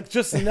 Like,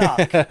 just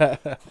knock.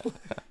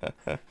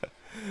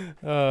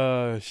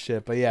 Oh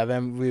shit! But yeah,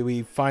 then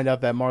we find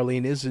out that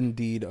Marlene is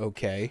indeed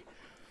okay,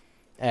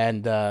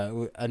 and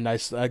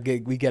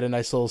we get a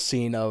nice little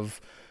scene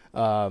of,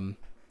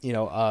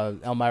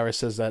 Elmira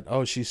says that,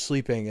 oh, she's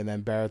sleeping, and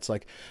then Barret's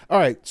like, all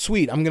right,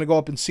 sweet, I'm gonna go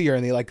up and see her,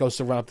 and he like goes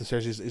to run up the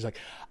stairs. He's like,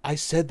 I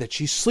said that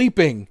she's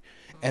sleeping,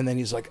 and then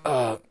he's like,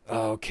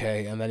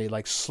 okay, and then he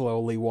like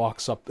slowly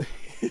walks up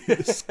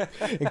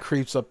and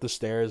creeps up the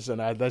stairs, and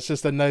that's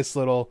just a nice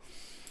little.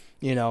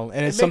 And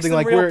it's something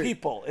like real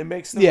people. It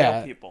makes them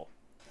real people.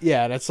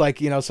 Yeah, and it's like,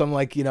 something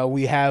like,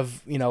 we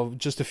have,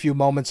 just a few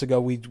moments ago,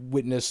 we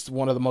witnessed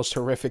one of the most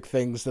horrific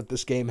things that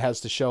this game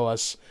has to show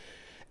us.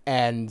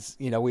 And,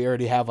 we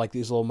already have like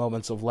these little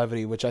moments of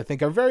levity, which I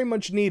think are very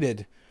much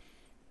needed,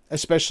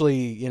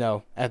 especially,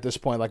 at this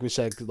point, like we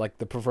said, like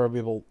the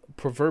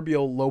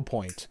proverbial low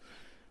point.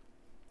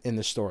 in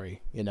the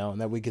story, you know,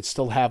 and that we could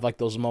still have like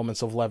those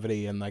moments of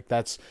levity, and like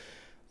that's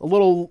a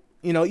little,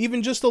 you know,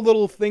 even just a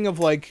little thing of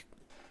like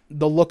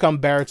the look on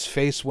Barrett's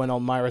face when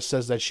Elmira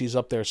says that she's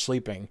up there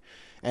sleeping,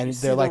 and you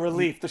they're see like the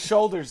relief, the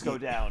shoulders go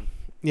down.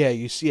 Yeah,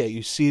 you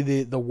see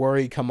the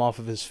worry come off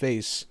of his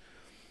face.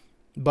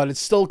 But it's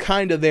still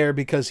kind of there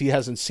because he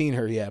hasn't seen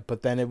her yet.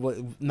 But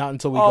then not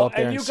until we go up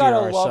there and see her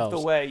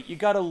ourselves. You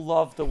gotta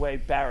love the way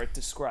Barrett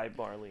described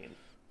Marlene.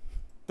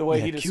 The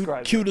way he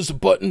described cute as a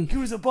button.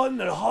 Cute as a button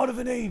and a heart of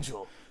an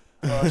angel.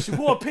 She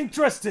wore a pink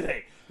dress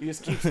today. He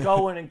just keeps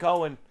going and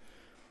going.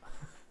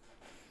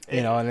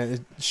 You know, and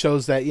it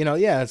shows that, you know,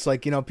 yeah, it's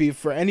like, you know,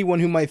 for anyone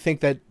who might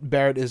think that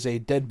Barrett is a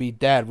deadbeat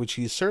dad, which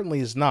he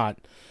certainly is not,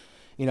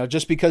 you know,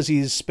 just because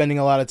he's spending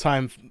a lot of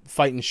time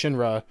fighting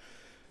Shinra,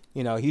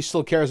 you know, he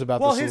still cares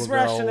about this little girl.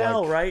 Well, his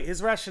rationale, right?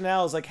 His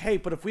rationale is like, hey,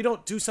 but if we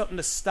don't do something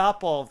to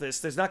stop all of this,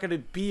 there's not going to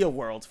be a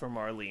world for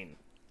Marlene.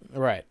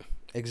 Right.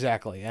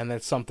 Exactly. And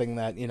that's something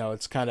that, you know,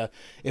 it's kind of,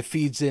 it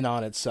feeds in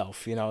on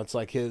itself. You know, it's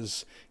like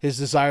his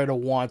desire to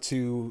want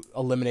to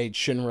eliminate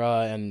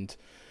Shinra and,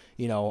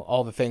 you know,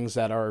 all the things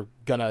that are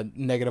going to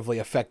negatively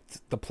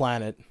affect the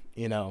planet,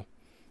 you know,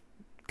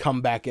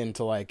 come back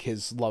into like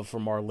his love for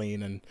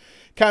Marlene, and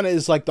kind of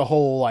is like the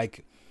whole,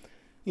 like,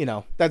 you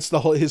know, that's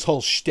his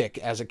whole shtick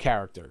as a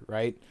character,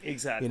 right?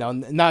 Exactly. You know,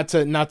 not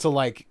to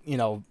like, you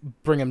know,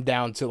 bring him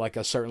down to like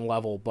a certain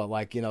level, but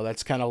like, you know,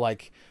 that's kind of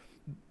like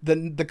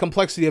the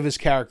complexity of his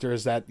character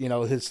is that, you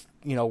know, his,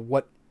 you know,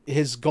 what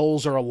his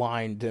goals are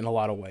aligned in a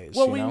lot of ways.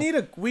 Well, you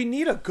we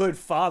need a good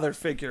father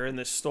figure in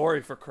this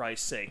story, for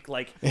Christ's sake.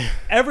 Like,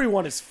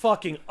 everyone is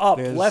fucking up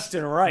left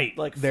and right.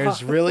 Like,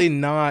 there's really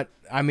not.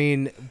 I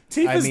mean,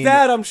 Tifa's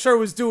dad, I'm sure,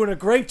 was doing a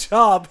great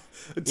job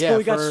until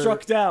he got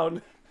struck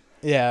down.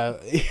 Yeah.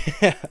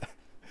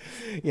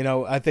 You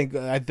know, I think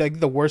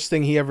the worst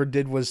thing he ever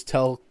did was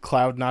tell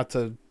Cloud not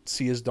to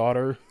see his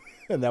daughter,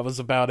 and that was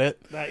about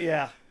it.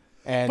 Yeah.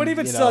 And, but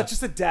even still,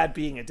 just a dad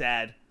being a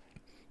dad.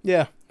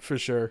 Yeah, for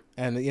sure.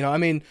 And, you know, I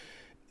mean,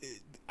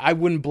 I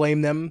wouldn't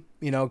blame them,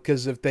 you know,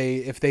 because if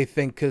they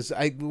think, because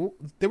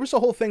there was a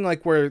whole thing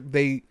like where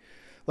they,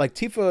 like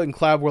Tifa and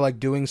Cloud were like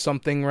doing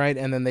something, right,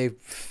 and then they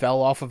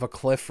fell off of a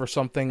cliff or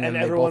something, and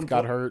they both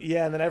got hurt.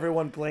 Yeah, and then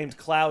everyone blamed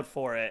Cloud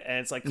for it, and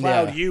it's like,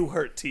 Cloud, you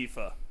hurt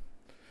Tifa.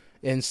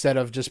 Instead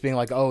of just being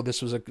like, oh,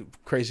 this was a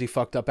crazy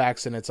fucked up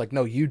accident, it's like,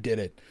 no, you did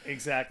it.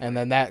 Exactly. And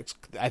then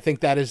I think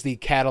that is the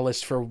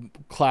catalyst for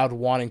Cloud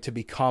wanting to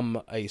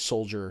become a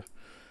soldier,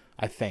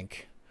 I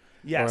think.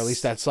 Yes. Or at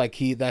least that's like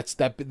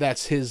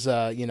that's his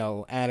you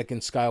know,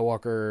 Anakin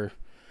Skywalker,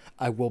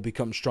 I will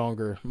become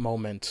stronger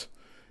moment,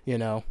 you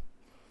know.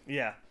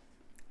 Yeah.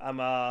 I'm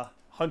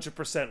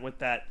 100% with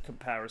that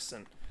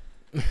comparison.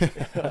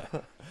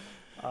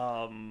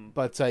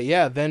 But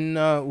yeah,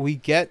 then we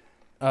get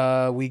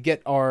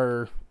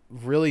our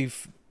really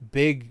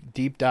big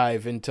deep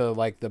dive into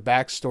like the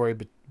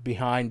backstory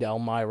behind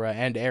Elmira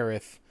and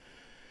Aerith,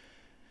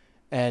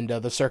 and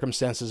the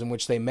circumstances in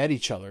which they met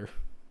each other.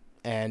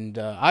 And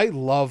I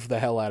love the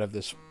hell out of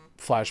this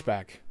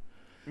flashback.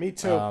 Me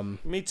too.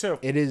 Me too.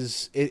 It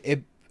is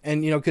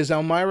and you know, because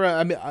Elmira,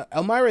 I mean,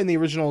 Elmira in the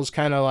original is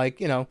kind of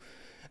like, you know,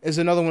 is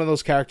another one of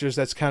those characters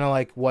that's kind of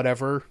like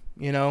whatever,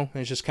 you know.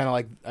 And it's just kind of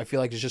like, I feel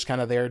like it's just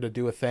kind of there to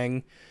do a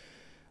thing,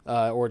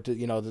 or to,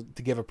 you know,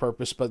 to give a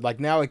purpose. But like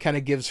now it kind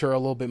of gives her a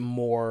little bit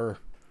more.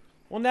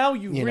 Well, now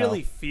you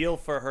really feel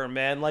for her,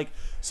 man. Like,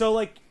 so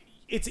like,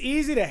 it's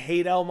easy to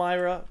hate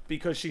Elmira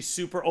because she's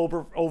super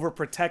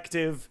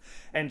overprotective,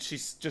 and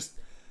she's just,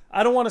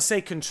 I don't want to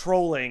say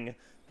controlling,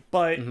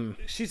 but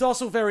she's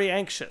also very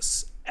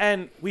anxious.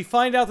 And we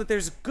find out that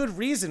there's a good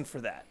reason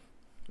for that.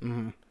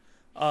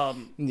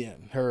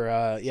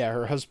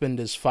 Her husband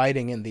is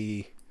fighting in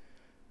the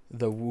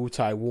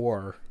Wutai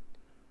War.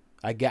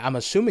 I'm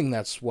assuming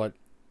that's what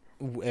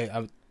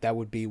that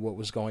would be what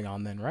was going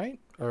on then, right?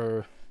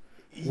 Or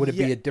would it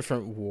be a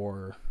different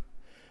war?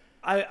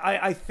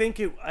 I think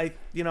it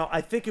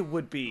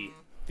would be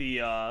the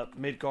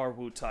Midgar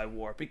Wutai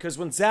War, because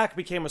when Zack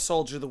became a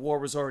soldier, the war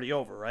was already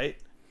over, right?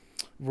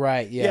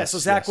 Right. Yes. Yeah. So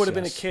Zack would have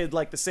been a kid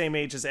like the same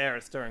age as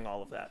Aerith during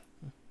all of that.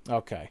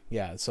 Okay.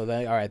 Yeah. So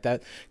all right.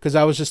 That, because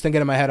I was just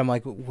thinking in my head, I'm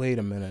like, wait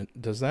a minute,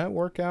 does that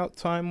work out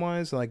time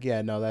wise? Like,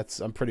 yeah, no,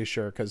 I'm pretty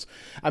sure, because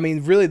I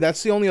mean, really,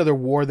 that's the only other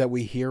war that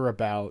we hear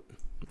about.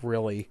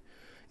 Really,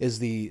 is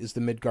the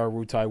Midgar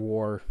Wutai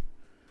War.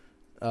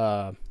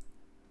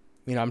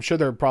 You know, I'm sure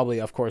there have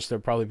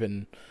probably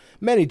been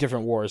many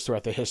different wars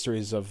throughout the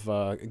histories of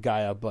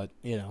Gaia, but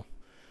you know,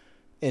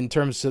 in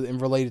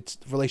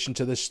relation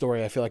to this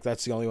story, I feel like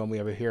that's the only one we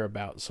ever hear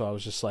about. So I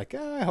was just like,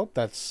 I hope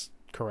that's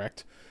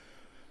correct.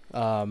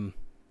 But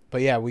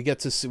yeah, we get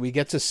to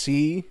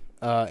see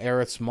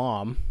Aerith's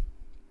mom,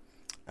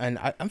 and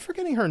I'm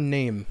forgetting her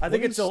name. I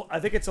think it's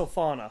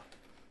Elphana.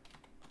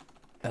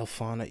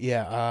 Elphana,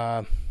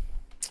 yeah.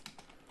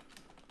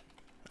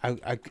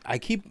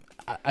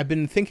 I've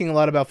been thinking a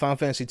lot about Final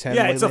Fantasy X.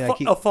 Yeah, it's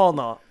Elphana.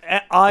 Ifalni.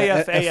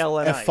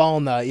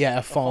 Efalna, yeah,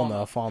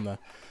 Efalna.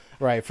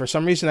 Right. For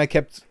some reason, I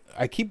kept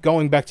I keep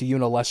going back to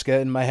Yunalesca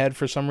in my head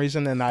for some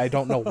reason, and I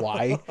don't know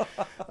why.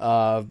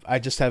 I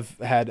just have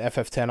had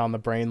FF10 on the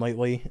brain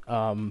lately.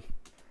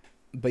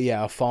 But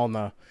yeah,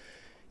 Falna,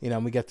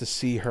 we get to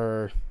see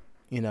her,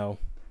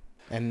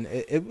 and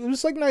it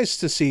was like nice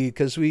to see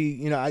because we,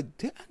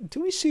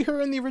 do we see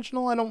her in the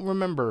original? I don't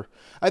remember.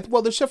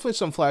 Well, there's definitely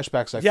some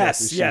flashbacks.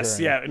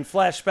 Yeah. In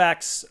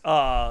flashbacks,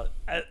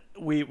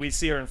 we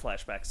see her in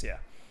flashbacks. Yeah.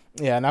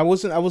 Yeah, and I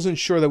wasn't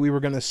sure that we were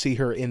gonna see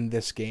her in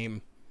this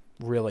game,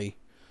 really,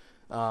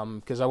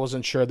 because I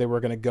wasn't sure they were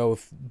gonna go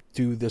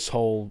do this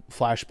whole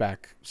flashback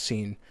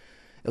scene.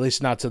 At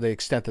least not to the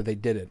extent that they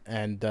did it.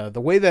 And the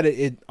way that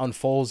it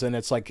unfolds, and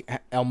it's like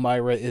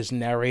Elmyra is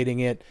narrating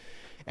it,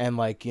 and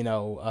like,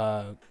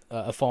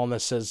 Falna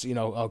says,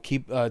 I'll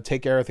take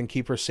Aerith and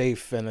keep her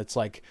safe, and it's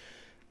like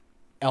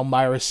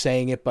Elmyra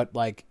saying it, but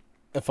like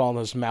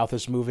Falna's mouth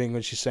is moving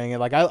when she's saying it.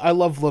 Like I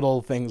love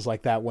little things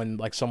like that when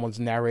like someone's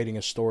narrating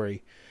a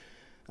story,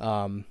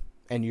 and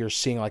you're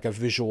seeing like a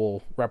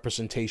visual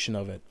representation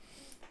of it.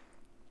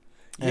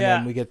 And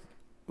then we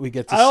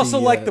get to I also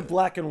like the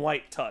black and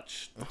white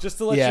touch, just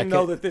to let you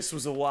know that this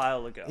was a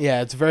while ago.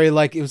 Yeah, it's very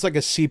like, it was like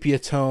a sepia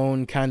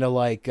tone, kind of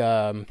like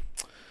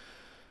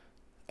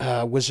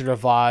Wizard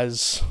of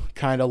Oz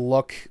kind of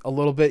look a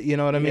little bit, you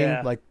know what I mean?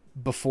 Yeah. Like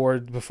before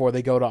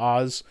they go to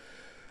Oz.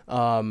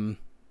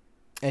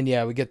 And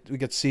yeah, we get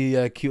to see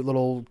a cute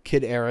little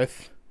kid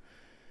Aerith.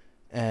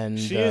 And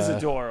she is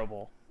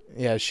adorable.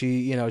 Yeah,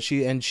 she's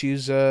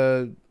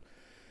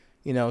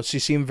she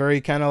seemed very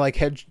kind of like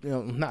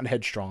not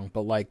headstrong,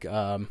 but like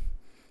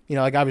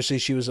like obviously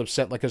she was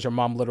upset like because her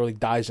mom literally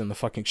dies in the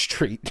fucking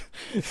street.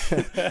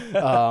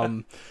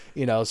 So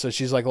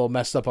she's like a little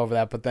messed up over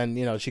that, but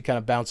then she kind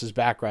of bounces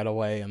back right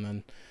away, and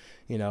then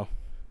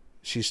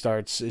she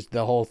starts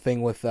the whole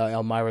thing with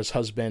Elmyra's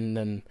husband,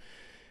 and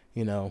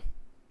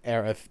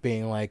Aerith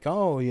being like,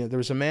 oh, there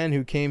was a man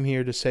who came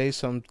here to say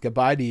some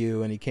goodbye to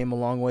you, and he came a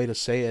long way to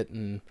say it,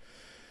 and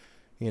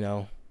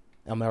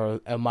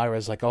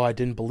Elmyra's like, oh, I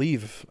didn't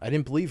believe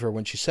her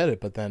when she said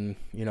it, but then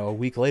a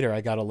week later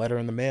I got a letter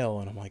in the mail,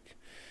 and I'm like,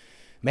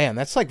 man,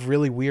 that's like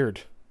really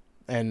weird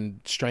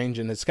and strange,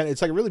 and it's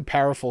like a really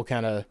powerful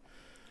kind of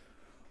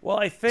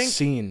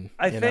scene.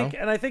 I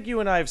think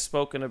you and I have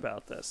spoken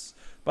about this,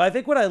 but I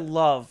think what I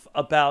love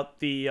about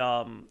the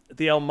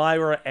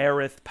Elmyra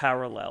Aerith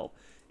parallel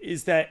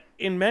is that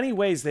in many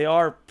ways they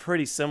are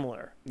pretty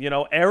similar.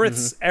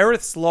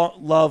 Aerith's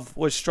love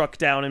was struck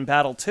down in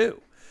battle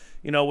too.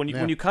 When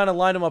you kind of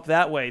line them up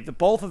that way, they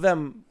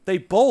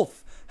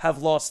both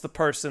have lost the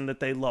person that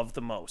they love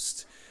the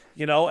most.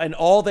 And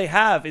all they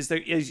have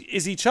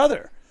is each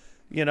other.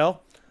 In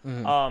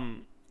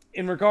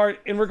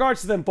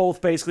regards to them both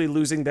basically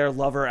losing their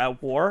lover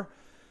at war,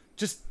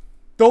 just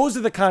those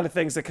are the kind of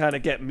things that kind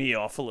of get me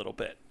off a little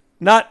bit.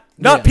 Not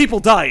people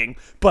dying,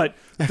 but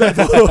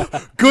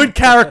the good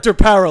character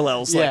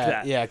parallels like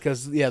that. Yeah,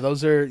 because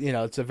those are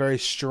it's a very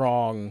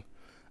strong,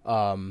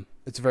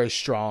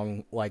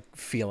 like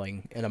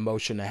feeling and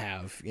emotion to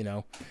have.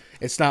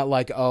 It's not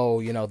like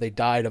they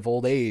died of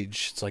old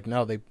age. It's like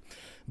no, they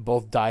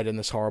both died in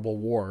this horrible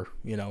war.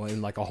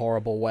 In like a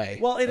horrible way.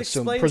 Well,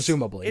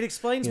 presumably it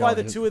explains why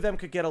the two of them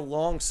could get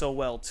along so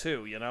well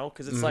too.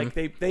 Because it's like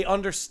they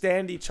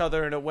understand each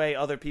other in a way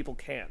other people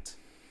can't.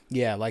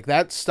 Yeah, like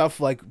that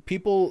stuff, like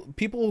people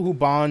who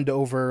bond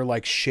over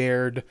like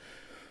shared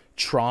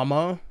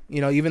trauma,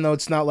 even though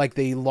it's not like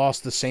they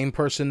lost the same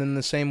person in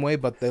the same way,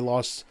 but they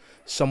lost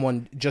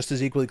someone just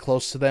as equally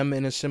close to them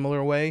in a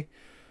similar way.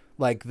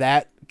 Like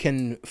that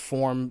can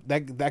form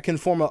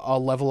a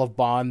level of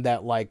bond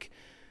that like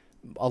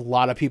a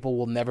lot of people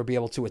will never be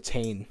able to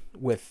attain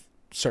with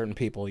certain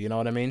people, you know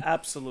what I mean?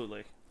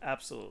 Absolutely.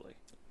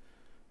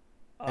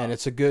 And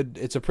it's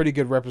a pretty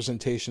good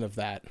representation of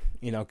that,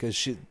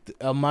 because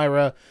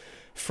Elmyra,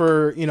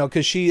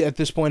 because she at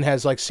this point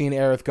has like seen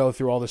Aerith go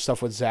through all this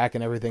stuff with Zack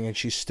and everything, and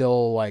she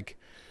still like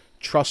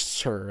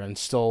trusts her and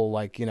still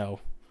like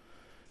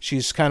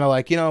she's kind of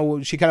like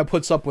she kind of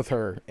puts up with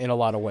her in a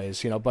lot of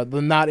ways, but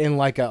not in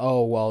like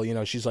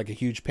she's like a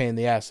huge pain in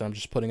the ass and I'm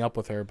just putting up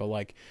with her, but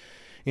like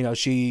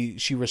she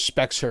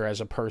respects her as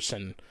a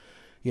person,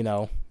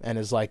 and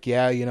is like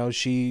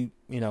she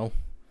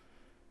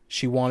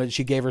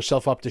gave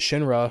herself up to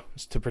Shinra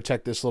to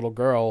protect this little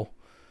girl,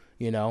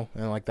 and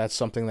like that's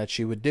something that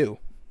she would do,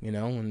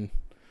 and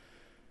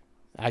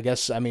I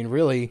guess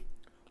really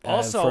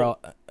also for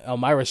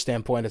Elmyra's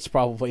standpoint it's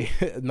probably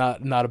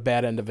not a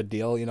bad end of a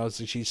deal,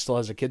 so she still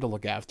has a kid to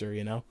look after,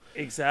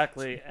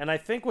 Exactly. And I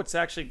think what's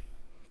actually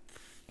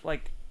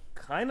like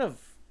kind of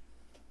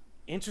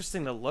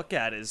interesting to look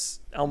at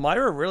is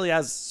Elmyra really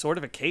has sort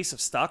of a case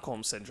of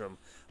Stockholm syndrome.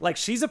 Like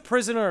she's a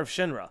prisoner of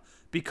Shinra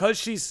because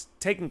she's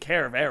taking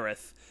care of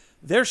Aerith.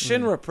 They're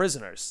Shinra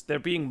prisoners. They're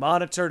being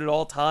monitored at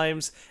all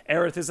times.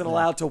 Aerith isn't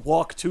allowed to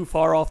walk too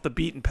far off the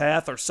beaten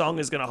path, or Sung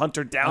is going to hunt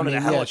her down in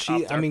a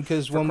helicopter.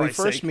 Because when we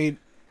first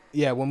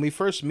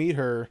meet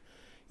her,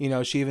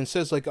 she even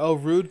says like, "Oh,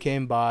 Rude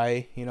came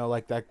by,"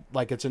 like that,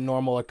 like it's a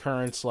normal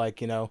occurrence,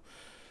 like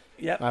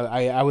Yep.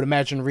 I would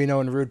imagine Reno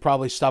and Rude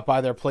probably stop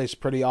by their place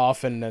pretty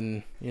often,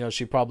 and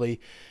she probably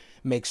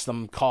makes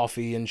them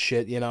coffee and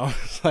shit.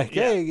 It's like,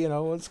 hey,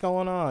 what's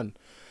going on?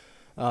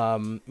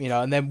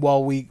 And then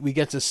we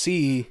get to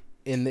see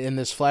in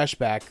this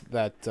flashback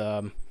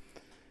that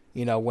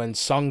when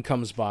Sung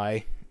comes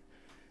by,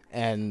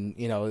 and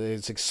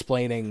it's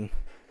explaining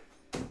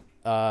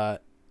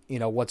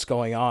what's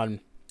going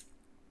on,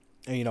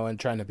 and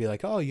trying to be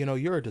like, oh,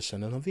 you're a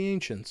descendant of the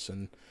ancients,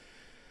 and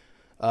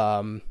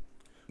can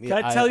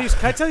I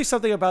tell you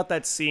something about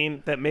that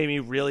scene that made me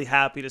really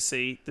happy to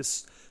see?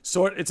 This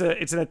it's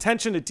an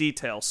attention to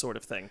detail sort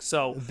of thing.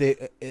 So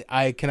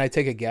can I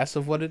take a guess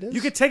of what it is? You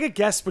could take a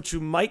guess, but you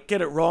might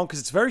get it wrong because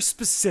it's very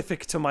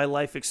specific to my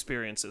life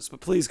experiences.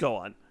 But please go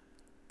on.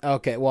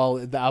 Okay,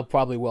 well, I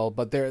probably will.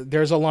 But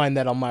there's a line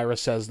that Elmira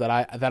says that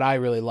I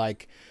really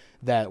like.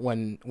 That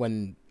when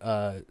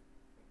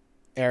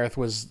Aerith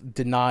was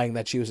denying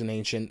that she was an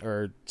ancient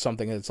or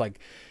something, it's like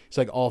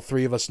all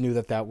three of us knew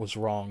that was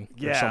wrong,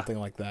 or something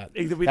like that.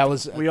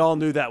 We all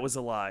knew that was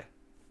a lie.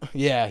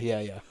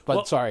 Yeah.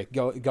 But sorry,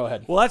 go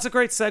ahead. Well, that's a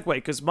great segue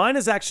because mine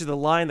is actually the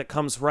line that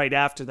comes right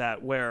after that,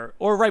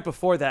 or right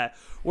before that,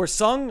 where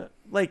Sung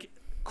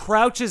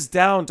crouches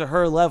down to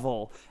her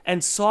level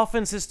and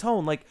softens his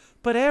tone,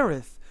 but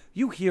Aerith,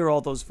 you hear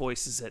all those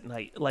voices at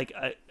night,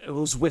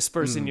 those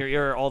whispers in your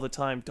ear all the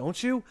time,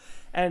 don't you?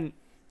 And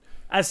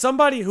as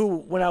somebody who,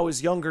 when I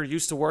was younger,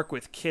 used to work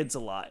with kids a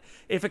lot,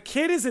 if a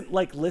kid isn't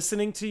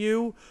listening to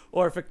you,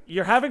 or if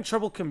you're having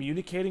trouble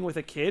communicating with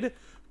a kid,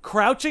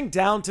 crouching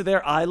down to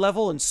their eye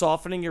level and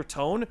softening your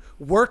tone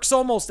works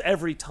almost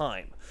every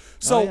time.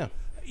 So,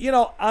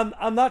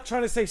 I'm not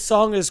trying to say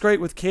Song is great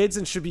with kids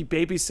and should be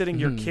babysitting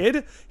your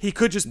kid. He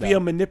could just be a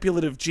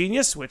manipulative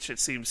genius, which it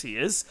seems he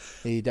is.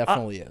 He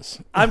definitely is.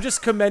 I'm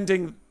just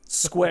commending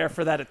Square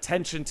for that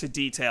attention to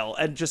detail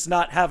and just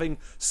not having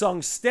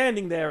Sung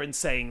standing there and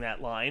saying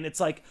that line. It's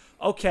like,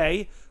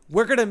 okay,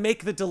 we're going to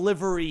make the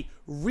delivery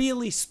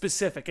really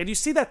specific. And you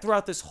see that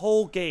throughout this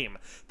whole game,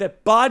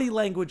 that body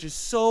language is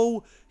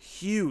so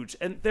huge.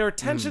 And their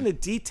attention to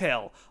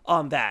detail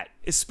on that,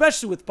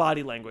 especially with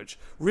body language,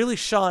 really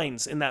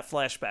shines in that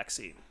flashback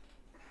scene.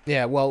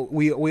 Yeah, well,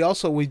 we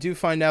do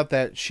find out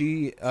that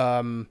she,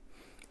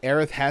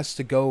 Aerith has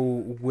to go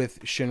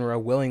with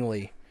Shinra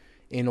willingly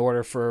in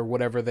order for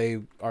whatever they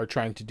are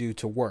trying to do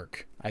to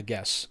work, I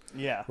guess.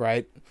 Yeah.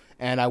 Right?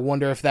 And I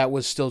wonder if that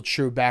was still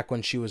true back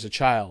when she was a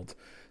child.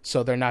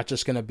 So they're not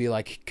just going to be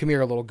like, come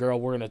here, little girl,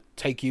 we're going to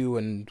take you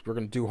and we're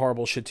going to do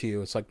horrible shit to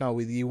you. It's like, no,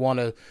 you want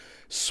to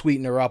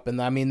sweeten her up. And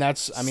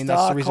that's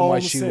the reason why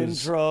she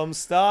was...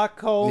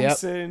 Stockholm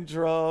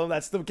Syndrome.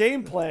 That's the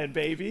game plan,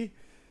 baby.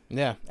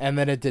 Yeah, and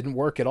then it didn't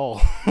work at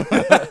all.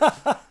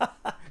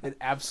 It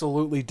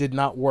absolutely did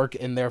not work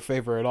in their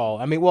favor at all.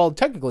 I mean, well,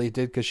 technically it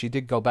did because she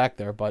did go back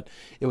there, but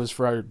it was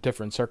for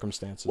different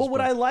circumstances. Well,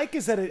 what I like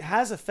is that it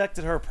has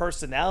affected her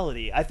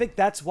personality. I think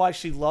that's why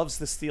she loves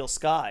the Steel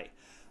Sky.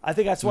 I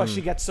think that's why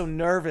she gets so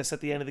nervous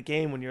at the end of the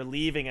game when you're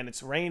leaving and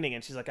it's raining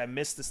and she's like, I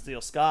miss the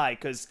Steel Sky,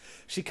 because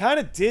she kind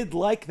of did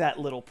like that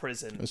little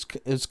prison.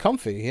 It's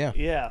comfy, yeah.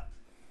 Yeah.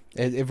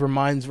 It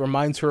reminds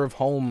her of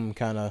home,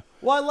 kind of.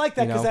 Well, I like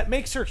that because that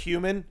makes her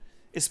human,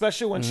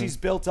 especially when she's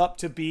built up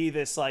to be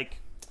this,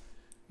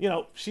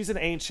 she's an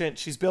ancient.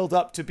 She's built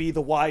up to be the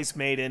wise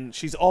maiden.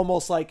 She's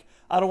almost like,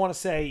 I don't want to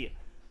say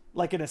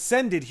like an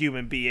ascended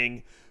human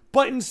being,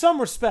 but in some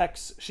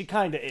respects, she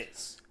kind of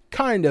is.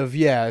 Kind of,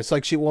 yeah. It's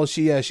like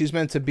she's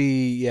meant to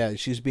be,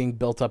 she's being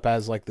built up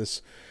as like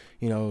this,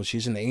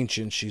 she's an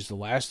ancient. She's the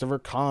last of her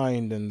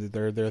kind, and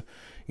they're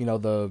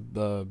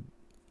the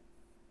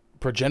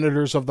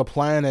progenitors of the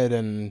planet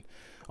and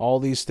all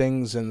these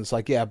things. And it's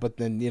like, yeah, but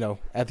then,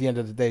 at the end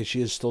of the day,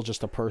 she is still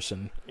just a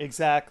person.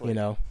 Exactly.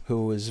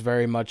 Who is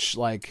very much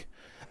like,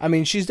 I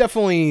mean, she's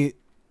definitely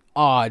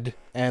odd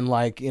and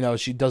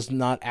she does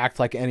not act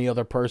like any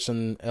other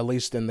person, at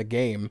least in the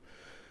game.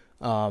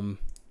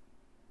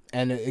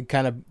 And it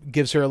kind of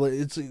gives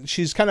her,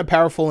 she's kind of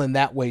powerful in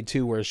that way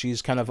too, where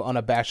she's kind of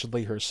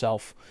unabashedly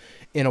herself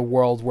in a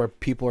world where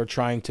people are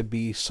trying to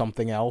be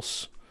something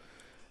else.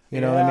 You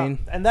know what I mean?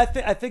 And I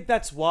think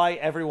that's why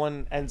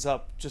everyone ends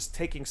up just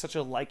taking such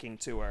a liking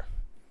to her.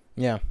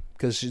 Yeah,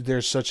 because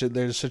there's such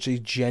a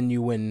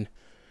genuine.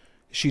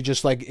 She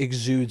just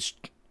exudes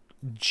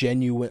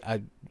genuine.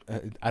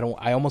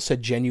 I almost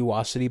said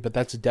genuosity, but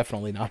that's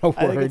definitely not a word.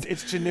 I think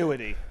it's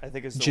genuity. I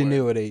think it's the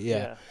genuity.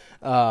 Word.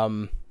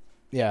 Yeah.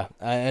 Yeah,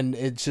 and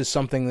it's just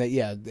something that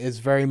is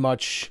very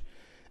much,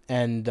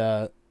 and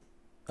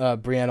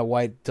Brianna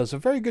White does a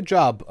very good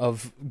job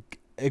of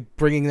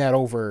bringing that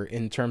over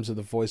in terms of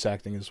the voice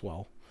acting as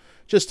well.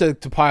 Just to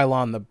pile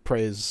on the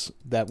praise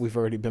that we've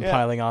already been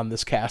piling on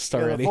this cast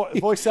already.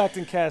 The voice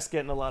acting cast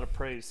getting a lot of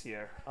praise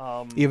here.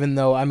 Even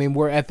though, I mean,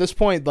 we're at this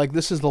point,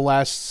 this is the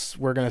last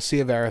we're going to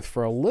see of Aerith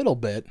for a little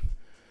bit.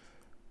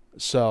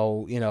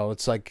 So,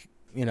 it's like,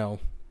 Yeah,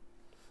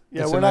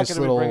 we're not going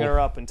to be bringing her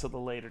up until the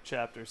later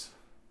chapters.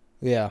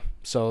 Yeah,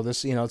 so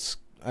this,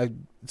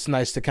 it's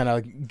nice to kind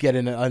of get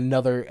in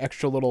another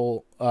extra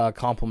little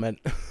compliment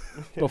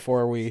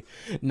before we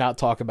not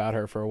talk about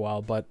her for a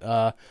while.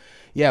 But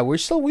yeah, we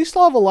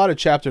still have a lot of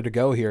chapter to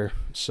go here.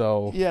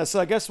 So yeah, so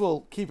I guess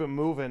we'll keep it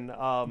moving.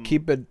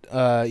 Keep it.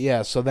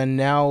 Yeah. So then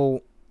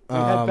now we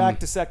head back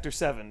to Sector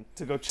 7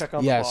 to go check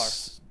on the bar.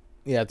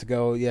 Yeah, to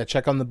go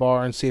check on the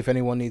bar and see if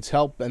anyone needs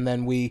help, and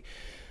then we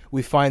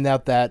find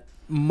out that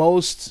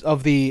most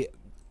of the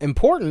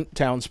important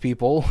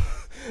townspeople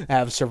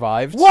have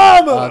survived.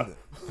 Weimer!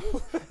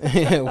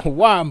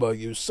 Weimer,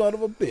 you son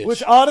of a bitch.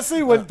 Which,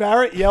 honestly, when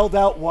Barrett yelled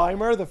out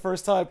Weimer the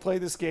first time I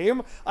played this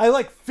game,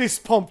 I,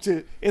 fist pumped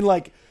it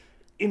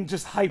in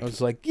just hype. I was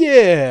like,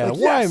 yeah,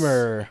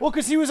 Weimer. Yes. Well,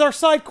 because he was our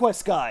side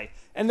quest guy.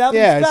 And now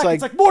that he's back,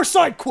 it's like, more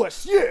side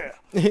quests, yeah!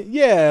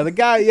 Yeah, the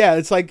guy,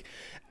 it's like...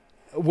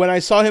 When I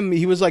saw him,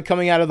 he was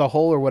coming out of the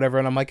hole or whatever,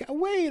 and I'm like, oh,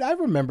 wait, I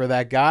remember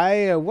that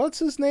guy. What's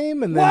his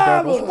name? And then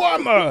Barrett goes,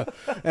 Weimer!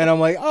 And I'm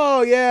like,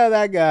 oh, yeah,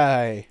 that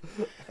guy.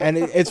 And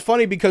it's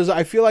funny because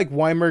I feel like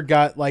Weimer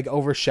got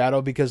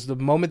overshadowed because the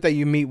moment that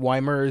you meet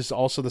Weimer is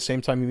also the same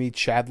time you meet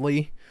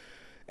Chadley.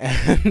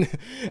 And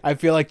I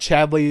feel like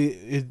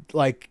Chadley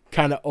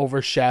kind of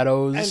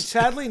overshadows. And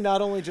Chadley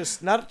not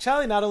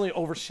only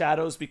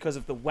overshadows because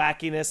of the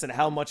wackiness and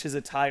how much his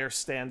attire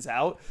stands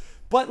out,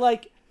 but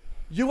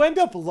you end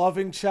up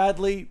loving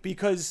Chadley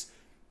because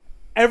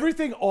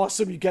everything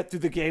awesome you get through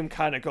the game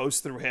kind of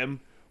goes through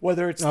him,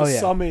 whether it's the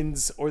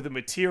summons or the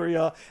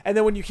materia. And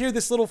then when you hear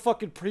this little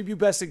fucking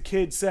prepubescent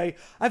kid say,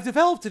 "I've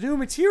developed a new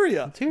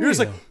materia," you're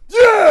just like,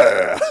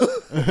 yeah!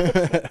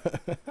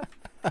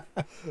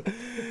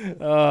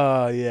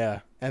 Yeah.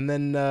 And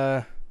then,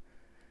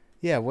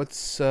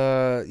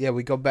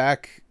 we go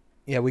back.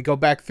 Yeah, we go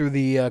back through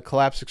the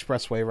Collapse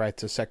Expressway right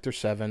to Sector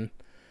 7.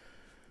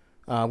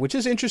 Which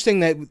is interesting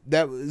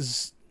that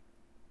was...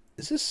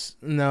 Is this...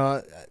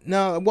 No,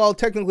 well,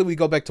 technically we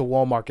go back to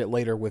Wall Market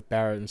later with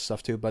Barrett and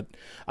stuff too, but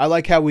I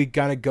like how we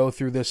kind of go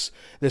through this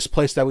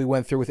place that we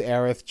went through with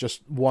Aerith,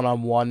 just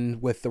one-on-one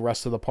with the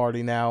rest of the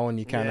party now, and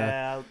you kind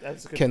of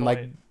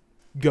can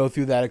go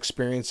through that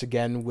experience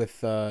again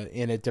with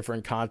in a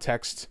different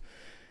context.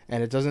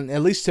 And it doesn't...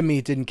 At least to me,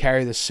 it didn't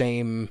carry the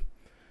same...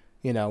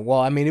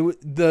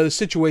 the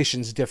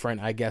situation's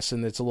different, I guess,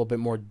 and it's a little bit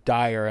more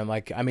dire. And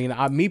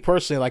me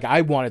personally,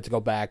 I wanted to go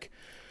back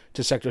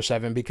to Sector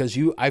 7 because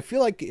I feel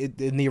like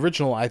in the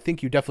original, I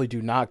think you definitely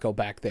do not go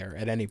back there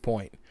at any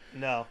point.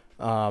 No.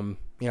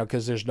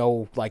 Because there's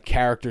no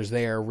characters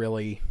there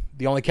really.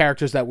 The only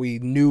characters that we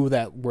knew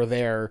that were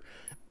there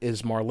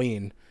is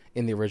Marlene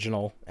in the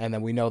original, and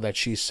then we know that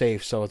she's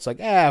safe, so it's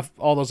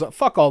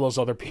fuck all those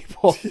other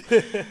people.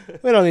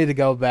 We don't need to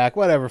go back.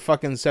 Whatever,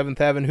 fucking Seventh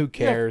Heaven, who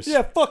cares?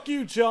 Yeah, fuck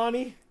you,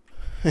 Johnny.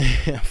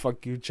 Yeah,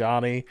 fuck you,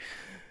 Johnny.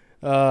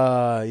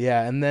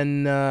 And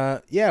then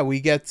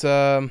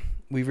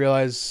we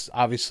realize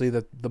obviously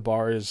that the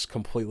bar is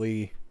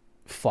completely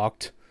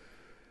fucked,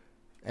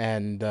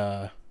 and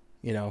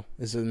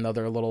is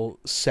another little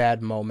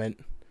sad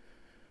moment.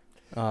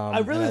 I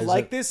really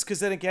like this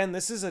because then again,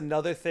 this is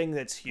another thing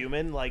that's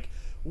human,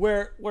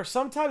 where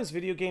sometimes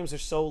video games are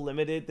so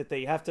limited that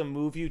they have to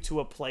move you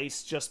to a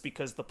place just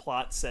because the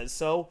plot says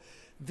so.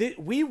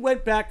 We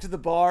went back to the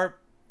bar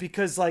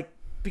because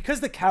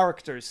the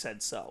characters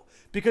said so,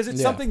 because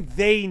it's something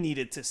they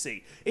needed to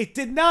see. It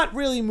did not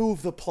really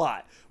move the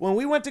plot. When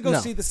we went to go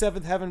see the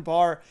Seventh Heaven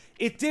bar,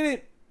 it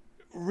didn't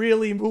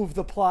really move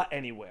the plot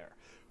anywhere.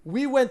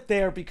 We went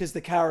there because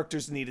the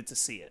characters needed to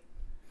see it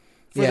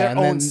for their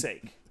own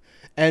sake.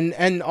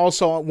 And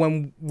also,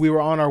 when we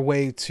were on our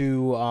way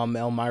to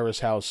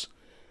Elmira's house,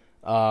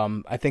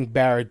 I think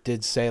Barrett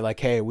did say,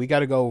 hey, we got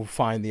to go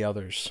find the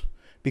others.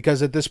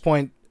 Because at this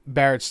point,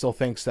 Barrett still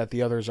thinks that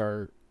the others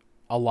are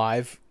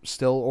alive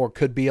still, or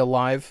could be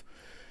alive.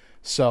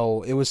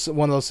 So it was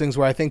one of those things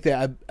where I think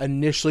that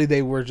initially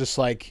they were just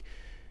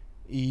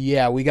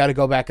yeah, we got to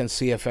go back and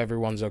see if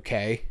everyone's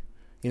okay.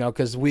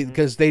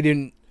 Because they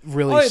didn't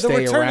really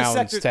stay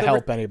around to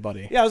help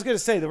anybody. Yeah, I was going to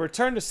say, the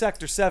return to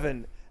Sector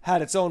 7...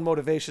 had its own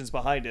motivations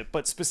behind it,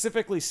 but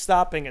specifically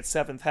stopping at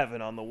Seventh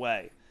Heaven on the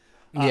way,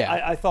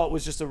 I thought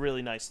was just a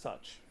really nice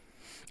touch.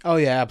 Oh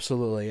yeah,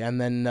 absolutely.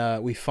 And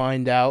then we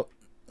find out,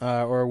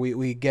 or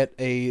we get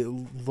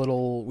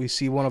we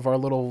see one of our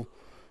little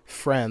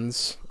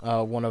friends,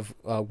 one of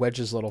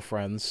Wedge's little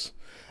friends.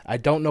 I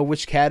don't know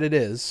which cat it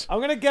is. I'm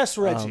gonna guess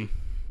Reggie.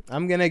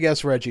 I'm gonna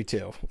guess Reggie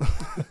too.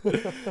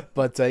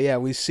 But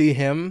we see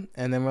him,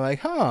 and then we're like,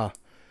 huh,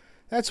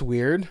 that's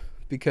weird.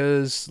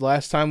 Because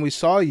last time we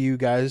saw you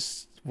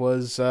guys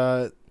was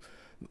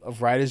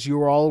right as you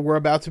were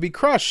about to be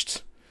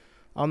crushed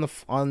on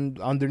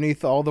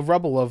underneath all the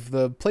rubble of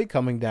the plate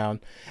coming down.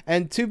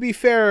 And to be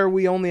fair,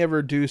 we only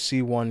ever do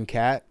see one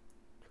cat.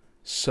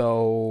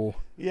 So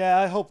yeah,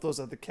 I hope those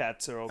other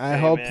cats are okay. I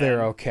hope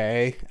they're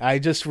okay. I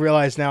just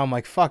realized now, I'm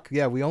like, fuck,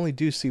 yeah, we only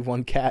do see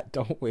one cat,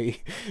 don't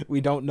we? We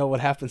don't know what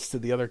happens to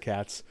the other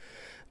cats.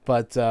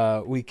 But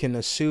we can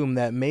assume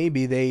that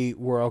maybe they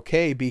were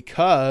okay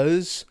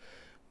because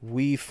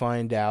we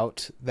find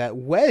out that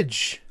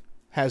Wedge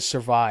has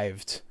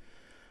survived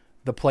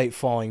the plate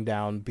falling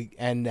down.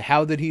 And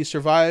how did he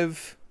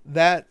survive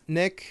that,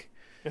 Nick?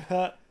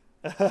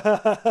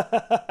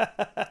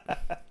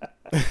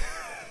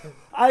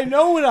 I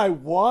know what I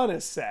want to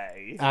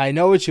say. I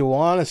know what you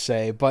want to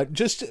say, but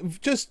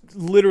just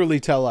literally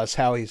tell us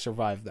how he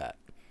survived that.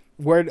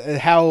 Where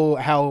does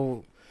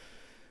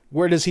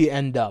he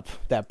end up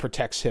that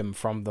protects him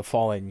from the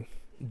falling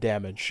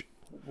damage?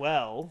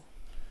 Well,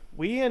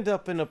 we end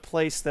up in a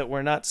place that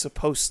we're not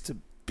supposed to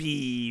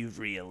be,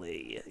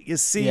 really. You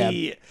see,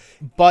 yeah,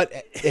 but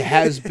it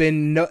has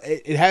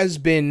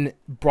been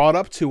brought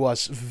up to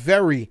us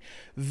very,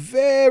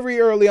 very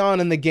early on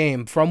in the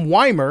game from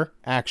Weimer,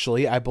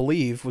 actually, I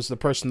believe, was the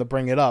person to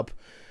bring it up,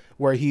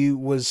 where he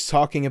was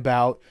talking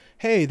about,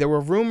 hey, there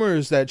were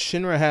rumors that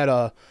Shinra had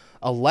a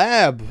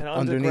lab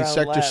underneath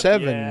Sector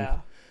 7. Yeah.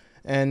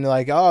 And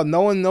like, oh,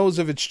 no one knows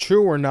if it's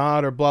true or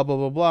not, or blah, blah,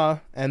 blah, blah.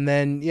 And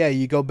then, yeah,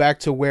 you go back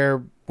to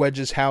where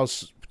Wedge's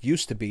house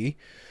used to be,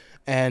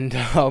 and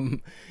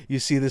you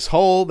see this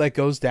hole that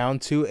goes down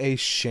to a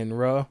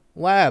Shinra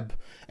lab.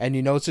 And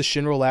you know it's a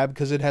Shinra lab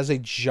because it has a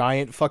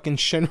giant fucking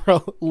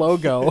Shinra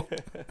logo.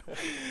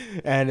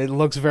 And it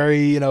looks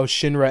very,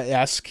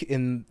 Shinra-esque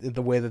in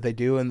the way that they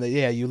do. And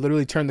you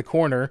literally turn the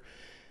corner,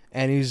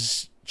 and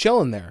he's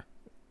chilling there,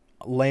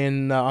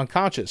 laying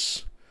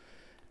unconscious.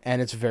 And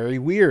it's very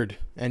weird.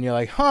 And you're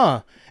like,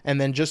 huh.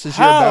 And then just as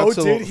you're about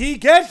to... How did he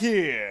get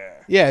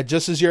here? Yeah,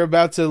 just as you're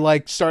about to,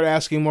 like, start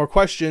asking more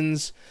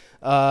questions,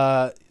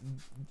 I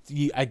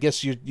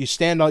guess you're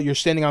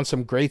standing on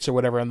some grates or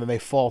whatever, and then they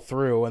fall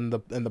through, and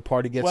the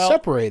party gets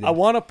separated. I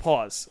want to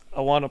pause.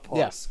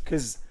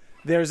 Because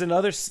there's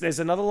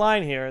another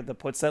line here that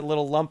puts that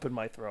little lump in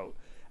my throat.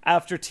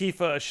 After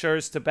Tifa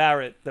assures to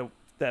Barrett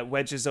that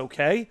Wedge is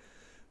okay,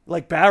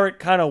 like, Barrett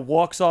kind of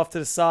looks off to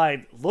the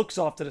side,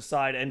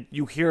 and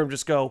you hear him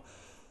just go,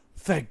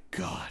 "Thank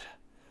God!"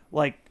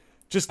 Like,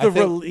 just the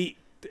relief.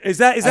 Is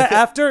that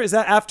after the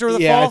fall?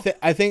 Yeah,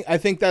 I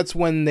think that's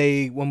when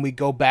we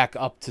go back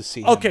up to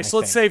see him. Okay, so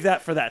let's save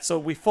that for that. So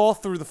we fall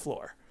through the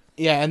floor.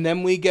 Yeah, and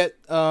then we get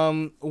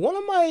one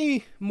of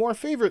my more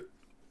favorite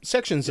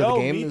sections of the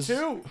game. Me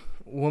too.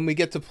 When we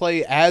get to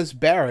play as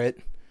Barrett.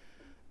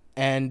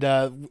 And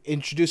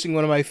introducing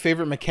one of my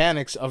favorite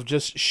mechanics of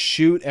just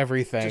shoot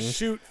everything. Just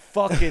shoot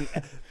fucking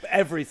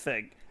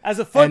everything. As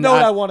a footnote,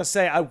 I want to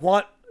say I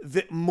want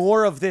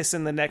more of this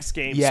in the next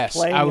games. Yes,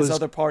 playing as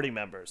other party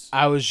members.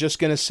 I was just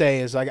gonna say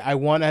is like I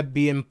want to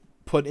be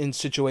put in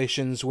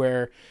situations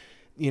where,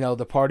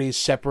 the party's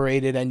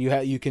separated and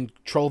you can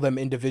control them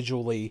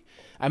individually.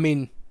 I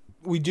mean,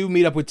 we do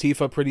meet up with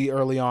Tifa pretty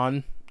early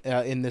on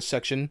in this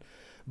section,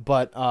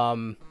 but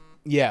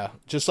yeah,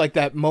 just like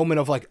that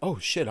moment of like, oh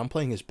shit, I'm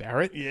playing as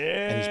Barrett.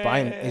 Yeah. And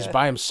he's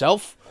by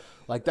himself.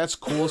 Like, that's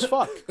cool as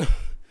fuck.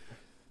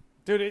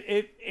 Dude,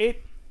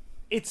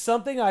 it's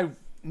something I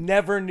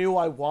never knew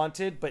I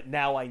wanted, but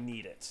now I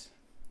need it.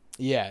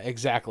 Yeah,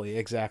 exactly.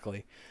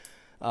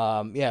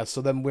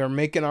 So then we're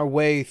making our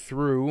way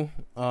through.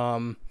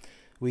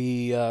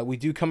 We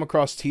do come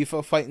across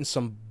Tifa fighting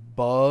some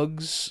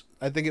bugs.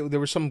 I think there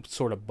were some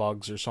sort of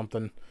bugs or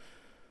something.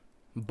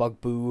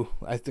 Bug Boo,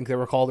 I think they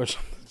were called, or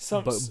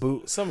some shit.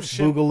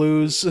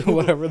 Boogaloos,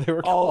 whatever they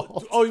were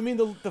called. Oh, you mean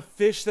the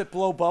fish that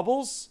blow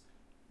bubbles?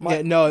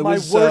 It was my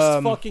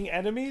worst fucking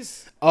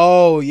enemies.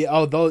 Oh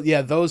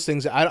yeah, those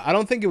things. I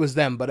don't think it was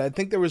them, but I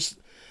think there was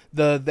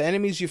the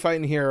enemies you fight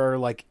in here are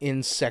like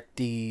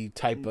insecty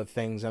type of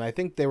things, and I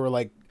think they were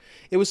like,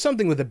 it was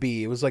something with a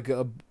B. It was like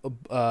I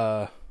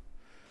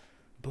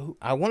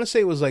want to say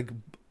it was like.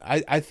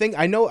 I think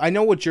I know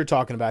what you're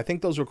talking about. I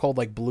think those were called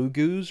like blue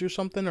goos or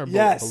something, or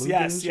yes, or something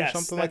like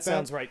that. That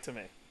sounds right to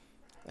me.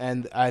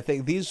 And I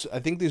think these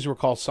were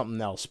called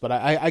something else, but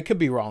I could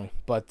be wrong.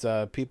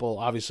 But people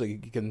obviously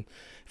can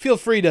feel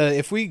free to,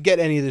 if we get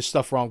any of this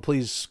stuff wrong,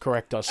 please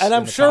correct us. And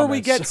I'm sure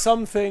we get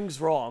some things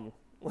wrong.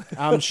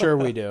 I'm sure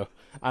we do.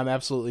 I'm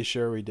absolutely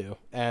sure we do.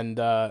 And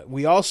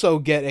we also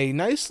get a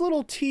nice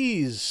little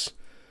tease.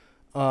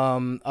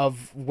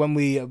 Of when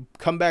we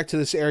come back to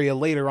this area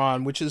later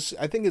on, which is,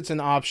 I think it's an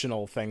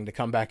optional thing to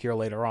come back here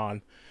later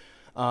on.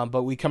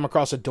 But we come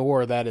across a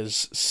door that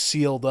is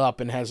sealed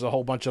up and has a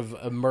whole bunch of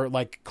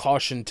like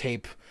caution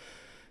tape,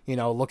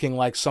 looking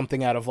like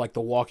something out of like The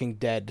Walking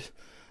Dead,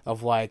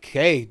 of like,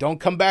 hey, don't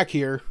come back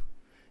here.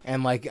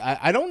 And like,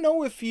 I don't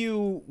know if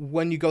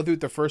when you go through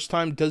it the first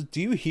time, do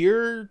you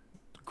hear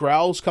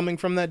growls coming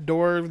from that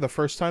door the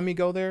first time you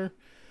go there?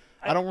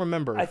 I don't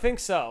remember. I think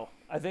so.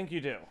 I think you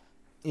do.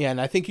 Yeah,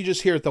 and I think you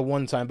just hear it the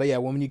one time. But yeah,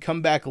 when you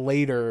come back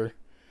later,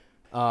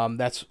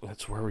 that's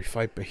where we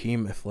fight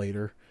Behemoth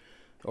later.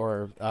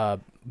 Or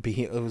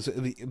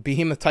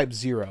Behemoth Type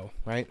 0,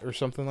 right? Or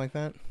something like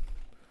that?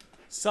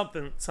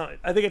 Something.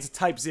 I think it's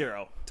Type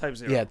 0.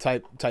 Yeah,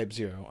 Type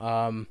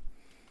 0.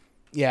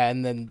 Yeah,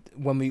 and then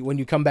when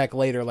you come back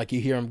later, like,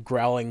 you hear him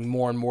growling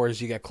more and more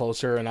as you get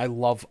closer, and I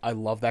love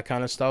that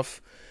kind of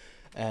stuff.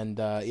 And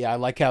I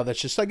like how that's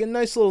just like a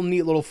nice little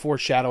neat little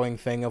foreshadowing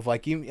thing of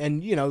like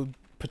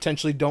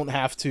potentially don't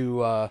have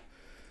to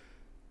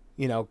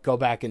go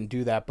back and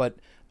do that. But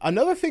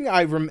Another thing now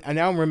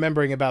I'm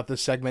remembering about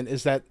this segment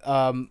is that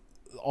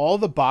all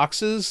the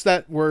boxes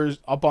that were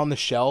up on the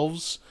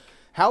shelves,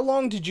 how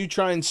long did you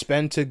try and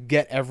spend to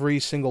get every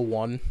single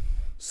one?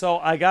 So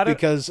I've got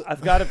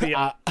to be.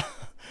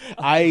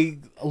 I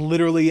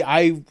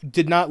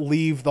did not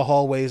leave the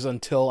hallways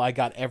until I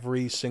got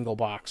every single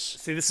box.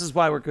 See, this is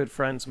why we're good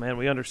friends, man.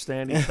 We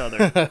understand each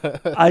other.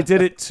 I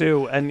did it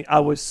too, and I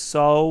was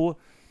so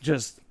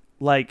just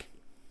like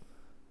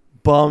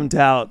bummed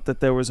out that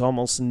there was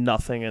almost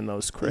nothing in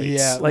those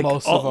crates. Yeah, like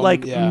most of them,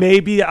 like yeah.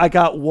 maybe I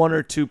got 1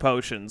 or 2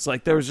 potions.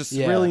 Like there was just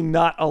really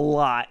not a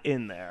lot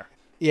in there.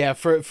 Yeah,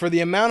 for the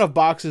amount of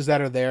boxes that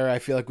are there, I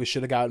feel like we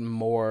should have gotten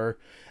more.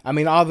 I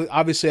mean,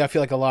 obviously, I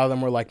feel like a lot of them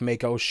were like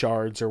Mako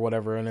shards or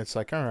whatever, and it's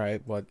like, all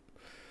right, but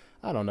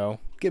I don't know.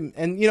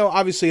 And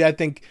obviously, I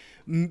think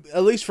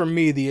at least for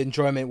me, the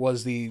enjoyment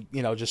was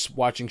just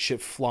watching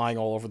shit flying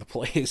all over the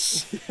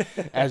place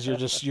as you're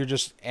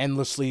just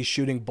endlessly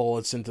shooting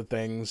bullets into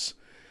things,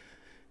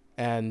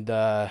 and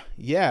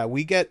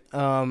we get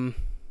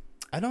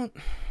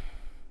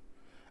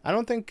I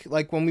don't think,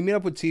 like, when we meet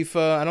up with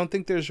Tifa, I don't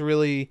think there's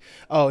really...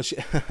 Oh,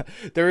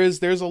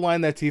 there's a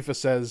line that Tifa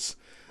says,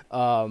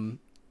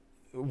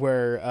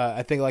 where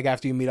I think, like,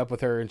 after you meet up with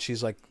her, and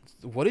she's like,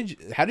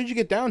 how did you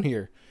get down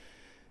here?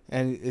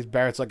 And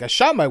Barrett's like, I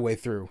shot my way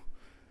through.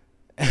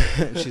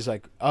 And she's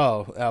like,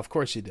 oh, of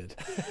course you did.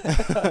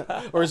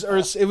 or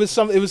it was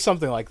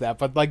something like that.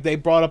 But, like, they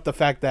brought up the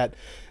fact that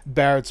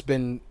Barrett's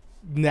been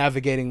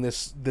navigating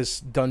this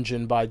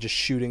dungeon by just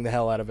shooting the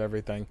hell out of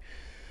everything.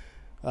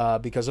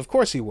 Because of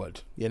course he would,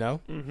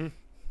 Mm-hmm.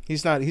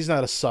 He's not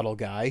a subtle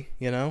guy,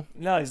 No,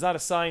 he's not a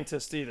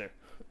scientist either.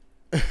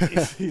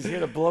 he's here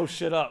to blow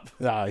shit up.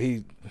 Nah,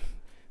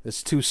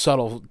 it's too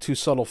subtle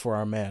for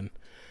our man.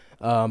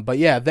 But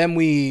yeah, then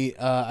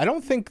I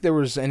don't think there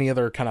was any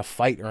other kind of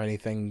fight or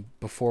anything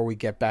before we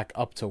get back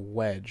up to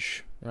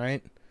Wedge,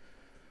 right?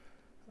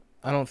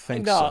 I don't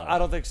think so. No, I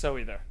don't think so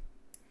either.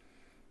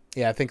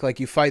 Yeah, I think like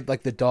you fight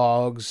like the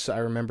dogs. I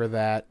remember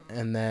that,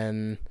 and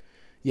then.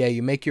 Yeah,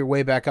 you make your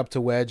way back up to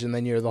Wedge, and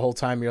then the whole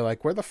time you're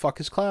like, where the fuck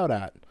is Cloud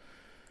at?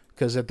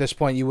 Because at this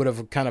point you would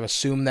have kind of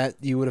assumed that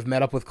you would have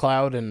met up with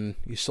Cloud, and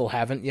you still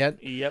haven't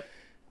yet. Yep.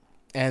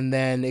 And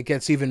then it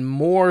gets even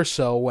more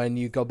so when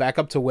you go back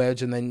up to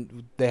Wedge, and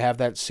then they have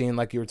that scene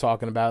like you were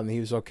talking about, and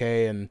he was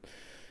okay,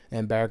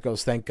 and Barrett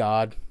goes, thank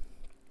God.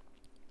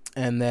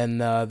 And then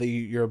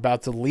you're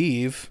about to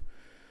leave,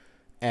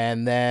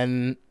 and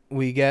then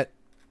we get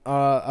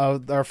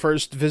our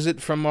first visit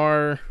from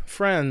our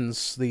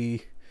friends,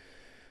 the...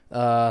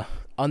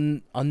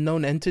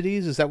 unknown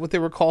entities, is that what they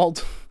were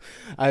called?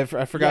 I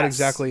forgot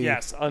exactly.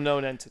 Yes,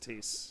 unknown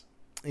entities.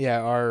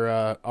 Yeah,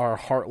 our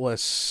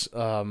heartless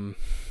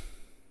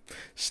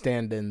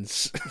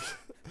stand-ins,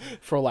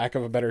 for lack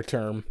of a better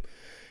term,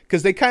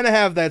 because they kind of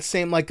have that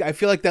same, like, I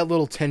feel like that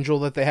little tendril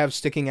that they have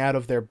sticking out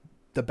of the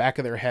back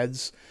of their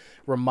heads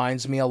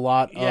reminds me a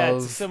lot of. Yeah,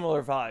 it's a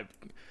similar vibe.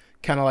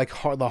 Kind of like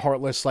the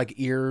heartless, like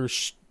ear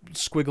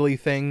squiggly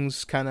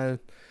things, kind of.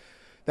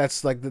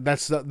 That's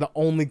the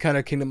only kind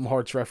of Kingdom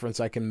Hearts reference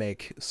I can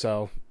make,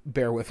 so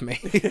bear with me.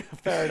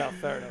 Fair enough.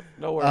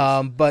 No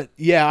worries. But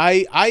yeah,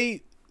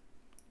 I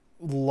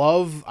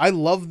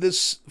love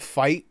this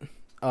fight.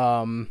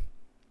 One,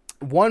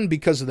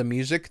 because of the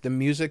music. The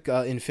music,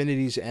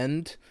 Infinity's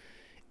End,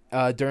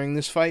 during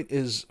this fight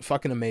is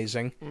fucking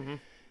amazing. Mm-hmm.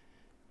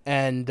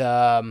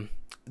 And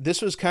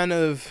this was kind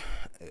of,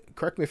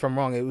 correct me if I'm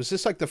wrong, it was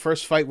just like the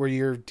first fight where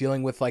you're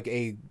dealing with like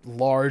a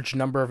large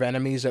number of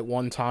enemies at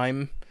one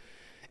time.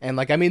 And,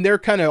 like, I mean, they're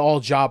kind of all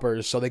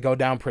jobbers, so they go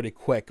down pretty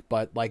quick.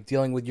 But, like,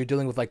 you're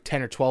dealing with, like,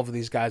 10 or 12 of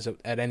these guys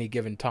at any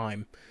given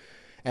time.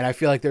 And I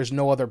feel like there's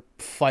no other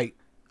fight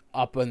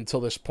up until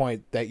this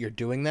point that you're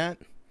doing that.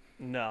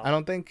 No. I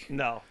don't think.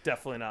 No,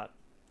 definitely not.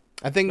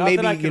 I think not maybe,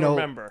 that I can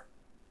remember.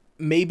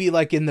 Maybe,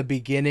 like, in the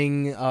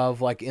beginning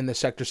of, like, in the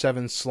Sector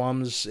 7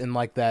 slums, in,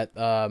 like, that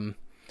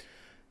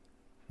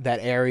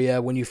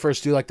area, when you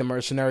first do, like, the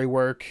mercenary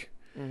work...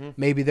 Mm-hmm.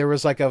 Maybe there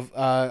was like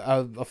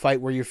a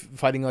fight where you're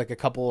fighting like a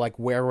couple like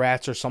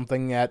were-rats or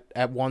something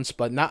at once,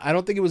 but not. I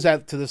don't think it was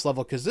to this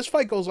level because this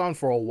fight goes on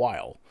for a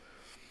while.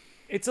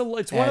 It's one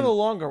of the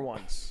longer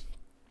ones.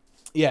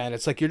 Yeah, and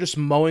it's like you're just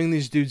mowing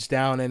these dudes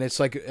down, and it's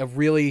like I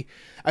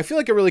feel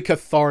like a really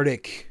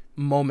cathartic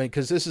moment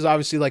because this is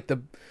obviously like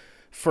the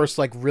first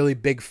like really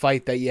big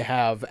fight that you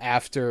have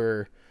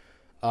after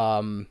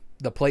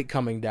the plate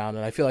coming down,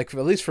 and I feel like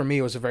at least for me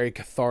it was a very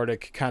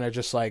cathartic kind of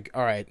just like,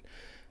 all right.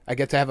 I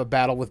get to have a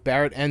battle with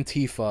Barrett and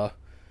Tifa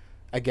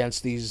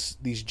against these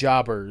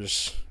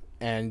jobbers,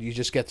 and you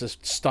just get to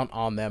stunt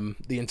on them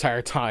the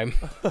entire time.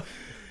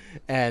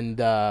 and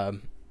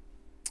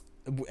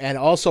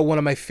also one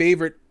of my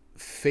favorite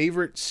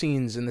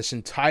scenes in this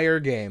entire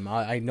game.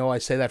 I know I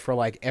say that for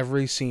like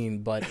every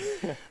scene, but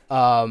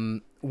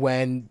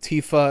when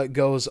Tifa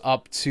goes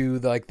up to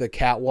the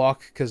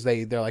catwalk because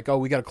they're like, oh,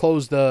 we gotta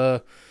close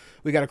the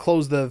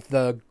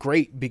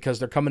grate because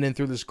they're coming in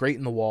through this grate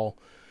in the wall.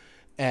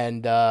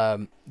 And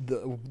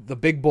the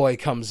big boy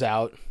comes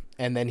out,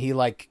 and then he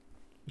like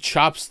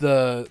chops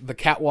the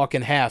catwalk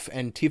in half,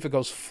 and Tifa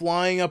goes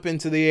flying up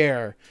into the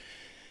air,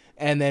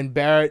 and then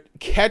Barrett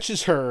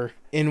catches her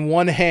in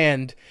one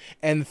hand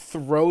and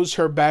throws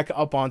her back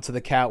up onto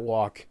the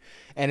catwalk,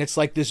 and it's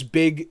like this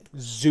big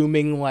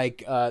zooming,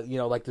 like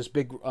like this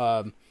big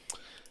what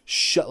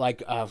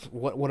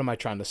am I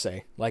trying to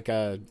say? Like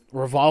a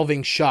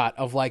revolving shot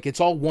of like it's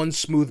all one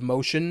smooth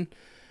motion.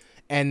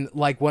 And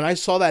like when I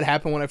saw that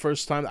happen when I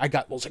first time, I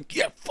was like,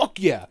 yeah, fuck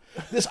yeah,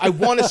 I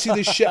want to see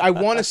this shit. I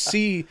want to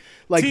see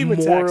like team more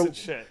attacks and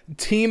shit.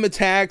 Team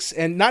attacks,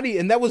 and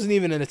and that wasn't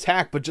even an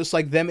attack, but just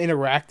like them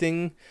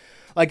interacting.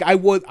 Like I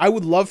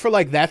would love for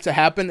like that to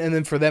happen, and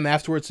then for them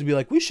afterwards to be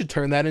like, we should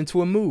turn that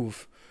into a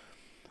move,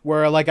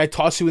 where like I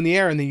toss you in the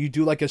air and then you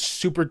do like a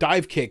super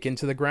dive kick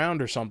into the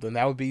ground or something.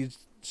 That would be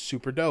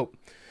super dope.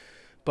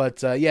 But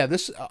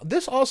this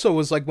also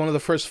was like one of the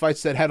first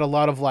fights that had a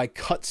lot of like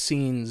cut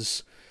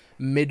scenes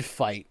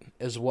mid-fight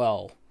as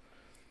well.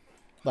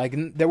 Like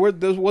there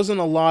wasn't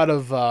a lot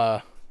of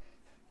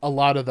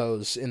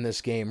those in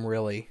this game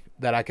really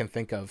that I can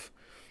think of.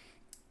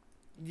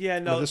 Yeah,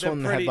 no, but this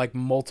one had like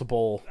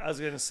multiple. I was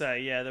gonna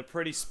say, yeah, they're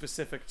pretty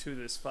specific to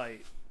this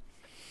fight.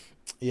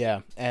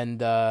 Yeah,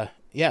 and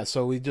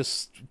so we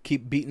just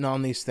keep beating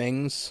on these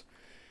things,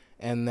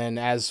 and then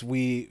as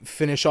we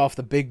finish off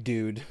the big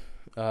dude,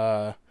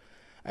 I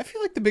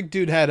feel like the big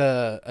dude had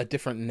a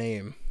different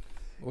name.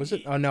 Was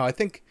it? Oh no, I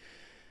think.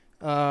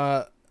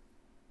 Was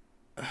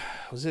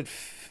it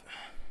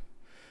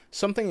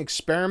something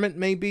experiment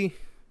maybe?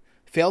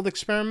 Failed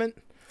experiment?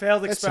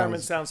 Failed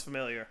experiment sounds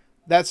familiar.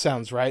 That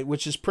sounds right,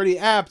 which is pretty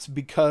apt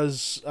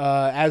because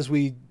as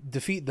we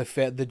defeat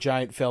the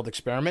giant failed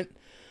experiment,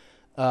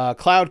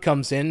 Cloud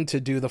comes in to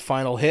do the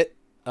final hit,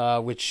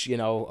 which,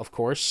 of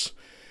course,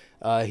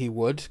 he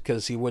would,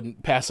 because he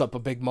wouldn't pass up a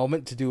big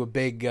moment to do a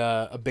big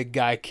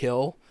guy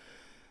kill.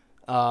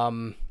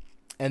 And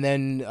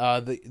then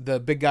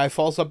the big guy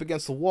falls up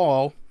against the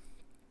wall,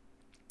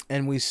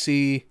 and we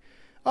see,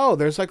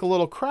 there's like a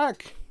little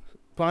crack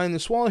behind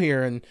this wall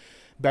here, and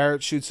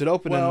Barrett shoots it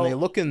open, and they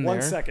look in there.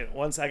 1 second.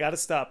 I got to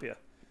stop you.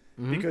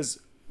 Mm-hmm. Because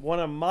one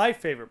of my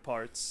favorite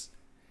parts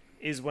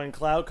is when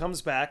Cloud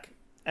comes back,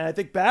 and I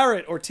think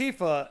Barrett or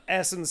Tifa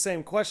asks him the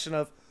same question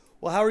of,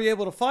 well, how are you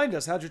able to find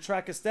us? How'd you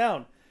track us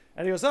down?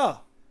 And he goes,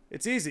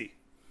 it's easy.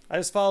 I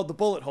just followed the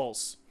bullet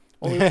holes.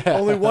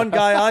 Only one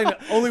guy I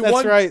know.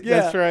 That's right.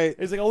 Yeah. That's right.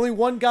 It's like only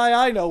one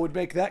guy I know would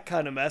make that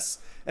kind of mess.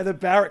 And then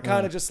Barrett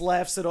kind of just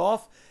laughs it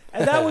off.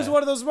 And that was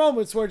one of those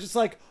moments where just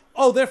like,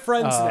 they're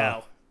friends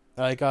now.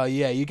 Like,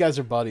 yeah, you guys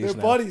are buddies now.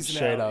 They're buddies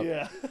straight now. Up.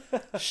 Yeah.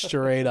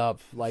 Straight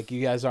up. Like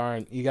you guys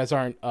aren't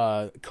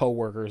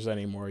co-workers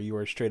anymore. You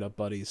are straight up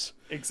buddies.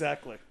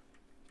 Exactly.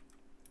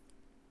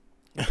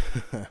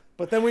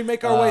 But then we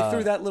make our way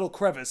through that little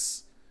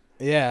crevice.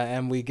 Yeah,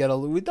 and we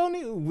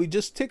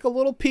just take a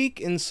little peek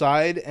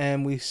inside,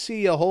 and we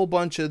see a whole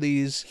bunch of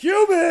these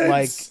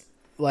humans,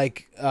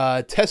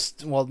 not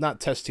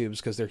test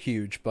tubes because they're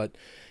huge, but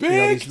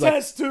big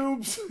test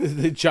tubes,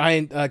 the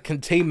giant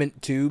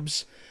containment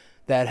tubes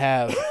that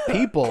have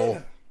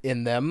people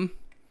in them,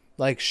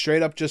 like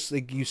straight up, just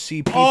like you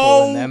see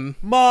people in them.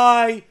 Oh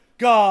my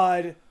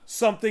God!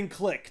 Something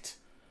clicked.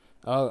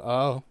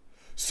 Oh.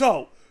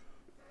 So,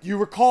 you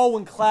recall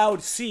when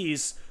Cloud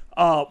sees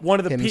one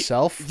of the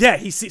himself? Yeah,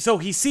 he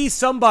sees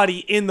somebody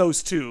in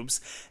those tubes,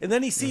 and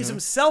then he sees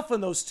himself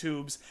in those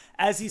tubes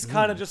as he's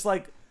kind of just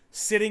like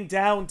sitting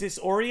down,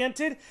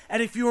 disoriented.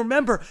 And if you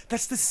remember,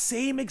 that's the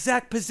same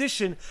exact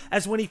position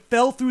as when he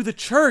fell through the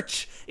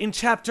church in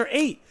Chapter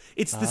 8.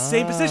 It's the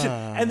same position.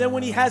 And then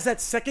when he has that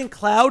second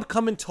Cloud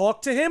come and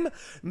talk to him,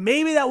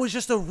 maybe that was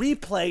just a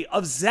replay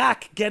of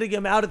Zack getting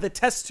him out of the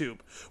test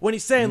tube. When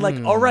he's saying,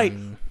 like, all right,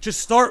 just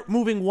start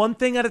moving one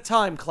thing at a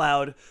time,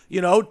 Cloud.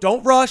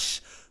 Don't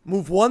rush.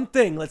 Move one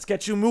thing. Let's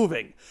get you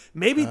moving.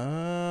 Maybe.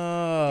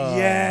 Oh.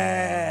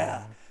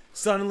 Yeah.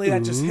 Suddenly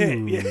that just hit.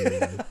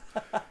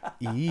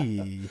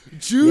 Yeah.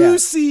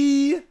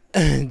 Juicy.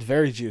 Yeah.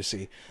 Very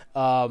juicy.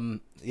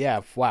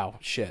 Yeah. Wow.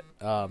 Shit.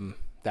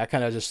 That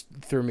kind of just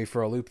threw me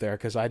for a loop there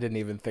because I didn't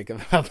even think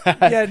about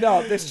that. Yeah.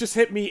 No. This just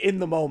hit me in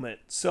the moment.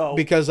 So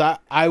because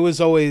I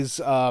was always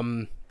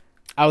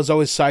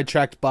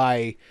sidetracked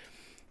by.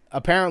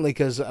 Apparently,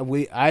 because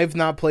I've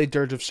not played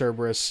Dirge of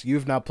Cerberus,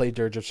 you've not played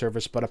Dirge of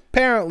Cerberus, but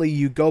apparently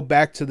you go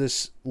back to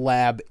this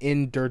lab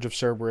in Dirge of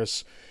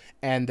Cerberus,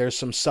 and there's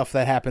some stuff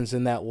that happens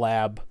in that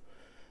lab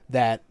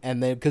and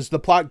then because the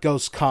plot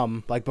ghosts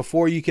come, like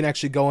before you can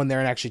actually go in there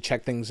and actually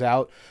check things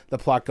out, the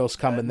plot ghosts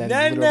come and then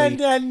no.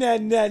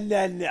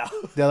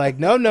 They're like,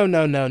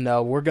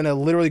 no, we're gonna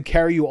literally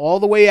carry you all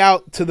the way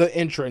out to the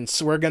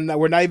entrance. We're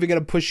not even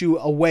gonna push you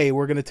away.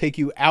 We're gonna take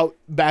you out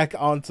back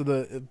onto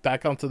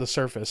the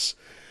surface.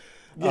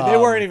 Yeah, they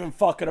weren't even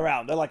fucking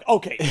around. They're like,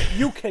 okay,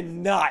 you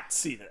cannot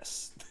see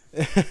this.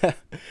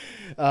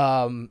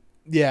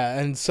 Yeah,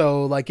 and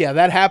so, like, yeah,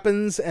 that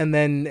happens, and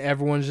then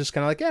everyone's just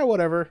kind of like, yeah,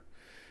 whatever.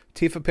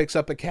 Tifa picks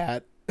up a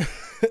cat,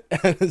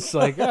 and it's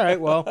like, all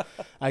right, well,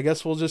 I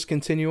guess we'll just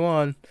continue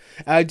on.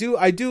 I do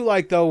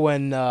like, though,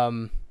 when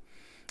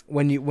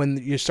when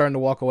you're starting to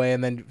walk away,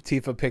 and then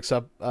Tifa picks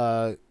up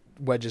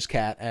Wedge's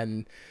cat,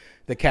 and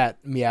the cat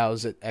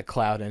meows at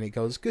Cloud, and he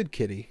goes, "Good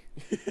kitty."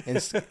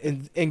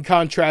 in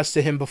contrast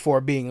to him before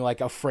being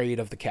like afraid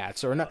of the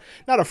cats, or not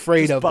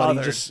afraid just of, bothered.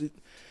 but he just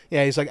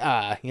he's like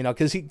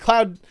because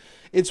Cloud.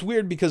 It's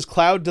weird because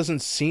Cloud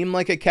doesn't seem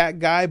like a cat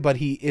guy, but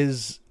he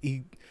is.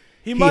 He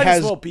might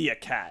as well be a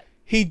cat.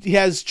 He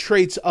has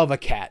traits of a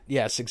cat.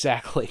 Yes,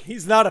 exactly.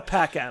 He's not a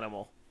pack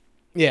animal.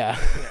 Yeah.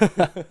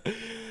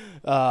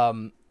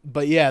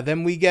 But yeah,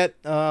 then we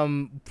get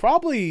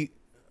probably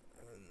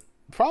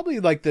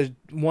like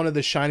one of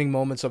the shining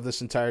moments of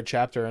this entire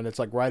chapter, and it's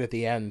like right at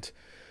the end,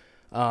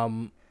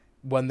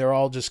 when they're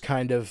all just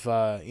kind of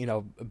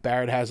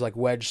Barrett has like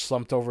Wedge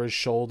slumped over his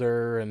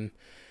shoulder, and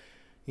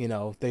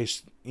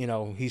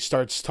he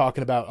starts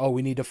talking about, oh,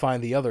 we need to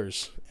find the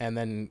others, and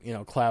then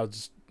Cloud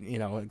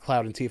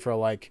and Tifa are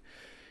like,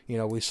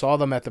 we saw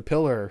them at the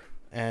pillar,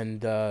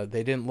 and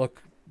they didn't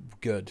look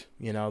good.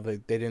 They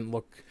didn't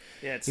look.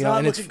 Yeah, it's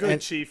not looking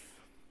good, Chief.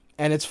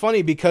 And it's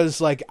funny because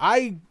like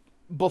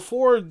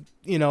before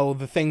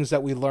the things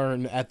that we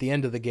learn at the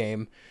end of the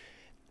game,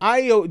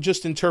 I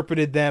just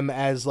interpreted them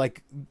as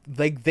like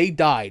they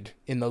died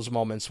in those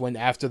moments when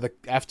after the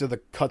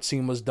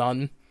cutscene was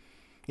done,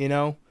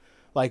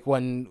 like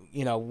when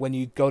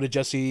you go to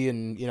Jessie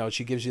and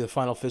she gives you the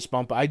final fist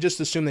bump. I just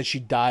assumed that she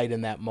died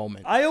in that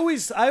moment. I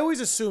always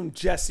assumed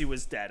Jessie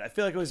was dead. I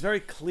feel like it was very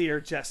clear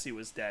Jessie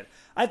was dead.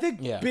 I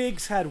think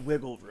Biggs had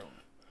wiggle room.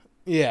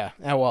 Yeah,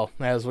 well,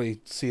 as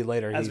we see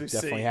later,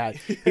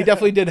 he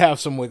definitely did have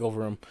some wiggle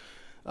room,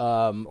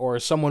 or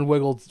someone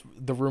wiggled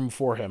the room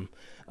for him,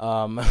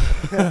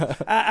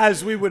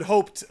 as we would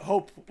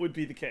hope would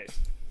be the case.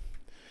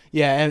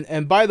 Yeah,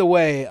 and by the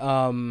way,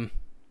 and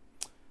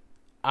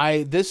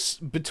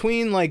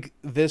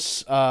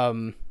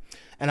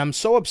I'm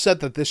so upset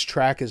that this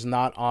track is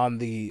not on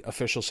the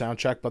official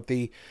soundtrack, but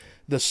the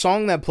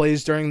song that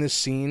plays during this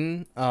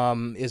scene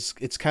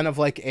it's kind of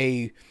like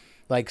a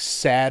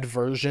sad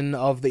version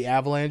of the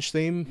Avalanche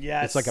theme.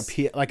 Yes. It's like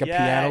a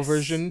piano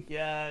version.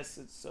 Yes,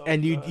 it's so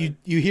and good.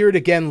 you hear it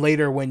again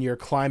later when you're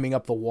climbing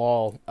up the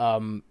wall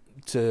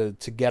to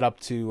get up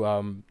to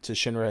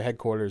Shinra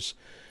headquarters.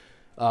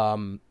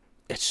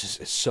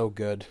 It's so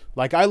good.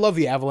 Like, I love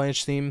the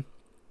Avalanche theme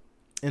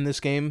in this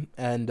game,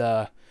 and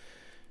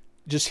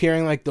just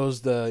hearing like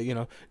those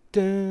dun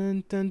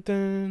dun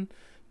dun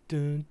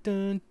dun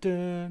dun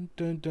dun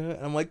dun dun.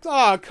 I'm like,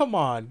 come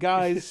on,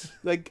 guys.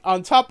 Like,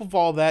 on top of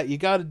all that, you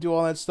got to do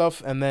all that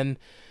stuff, and then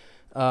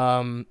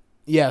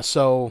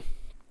so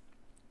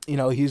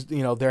he's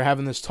they're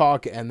having this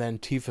talk, and then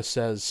Tifa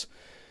says,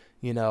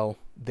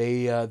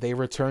 they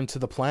returned to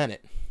the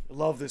planet. I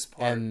love this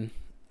part. And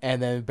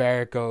then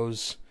Barrett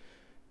goes,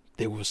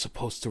 they were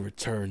supposed to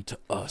return to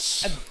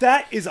us. And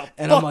that is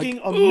fucking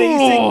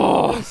amazing.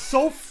 Oh. It's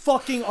so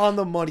fucking on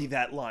the money,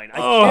 that line.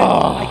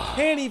 I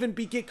can't even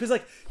begin. Because,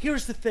 like,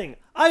 here's the thing.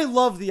 I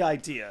love the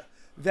idea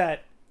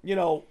that,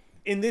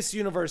 in this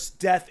universe,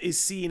 death is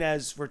seen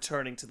as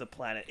returning to the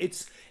planet.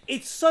 It's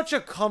such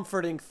a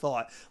comforting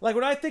thought. Like,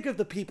 when I think of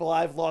the people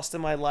I've lost in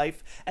my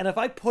life, and if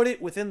I put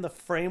it within the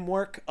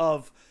framework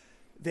of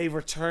they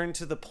return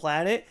to the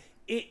planet,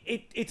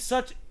 it's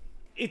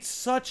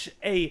such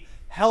a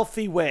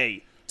healthy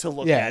way to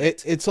look at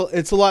it. It's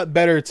a lot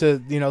better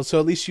to so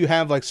at least you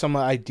have like some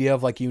idea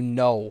of like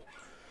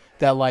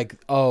that like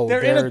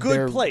they're in a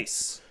good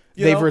place.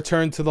 They've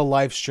returned to the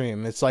live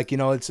stream. It's like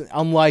it's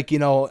unlike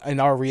in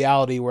our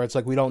reality where it's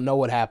like we don't know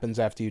what happens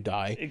after you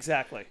die.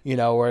 Exactly.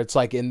 Where it's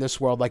like in this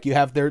world like you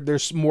have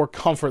there's more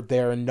comfort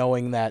there in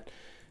knowing that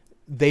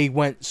they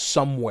went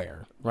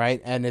somewhere,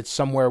 right? And it's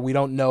somewhere we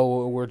don't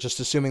know. We're just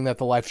assuming that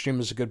the live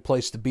stream is a good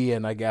place to be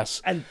in, I guess.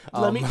 And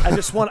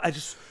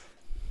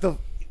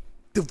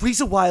the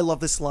reason why I love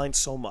this line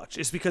so much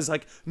is because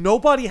like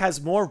nobody has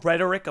more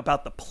rhetoric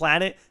about the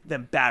planet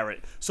than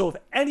Barrett. So if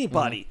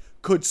anybody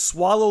could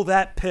swallow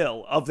that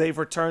pill of they've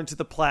returned to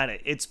the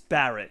planet, it's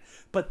Barrett.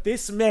 But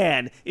this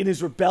man, in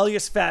his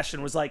rebellious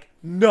fashion, was like,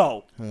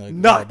 no,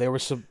 they were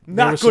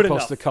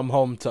supposed to come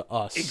home to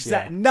us.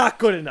 Exactly, not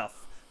good enough.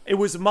 It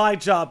was my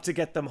job to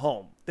get them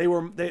home.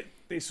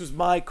 This was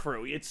my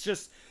crew. It's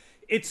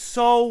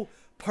so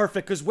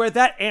perfect, because where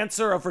that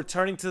answer of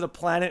returning to the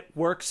planet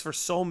works for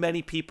so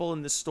many people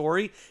in the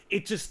story,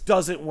 it just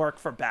doesn't work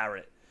for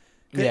Barrett.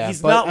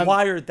 He's not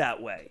wired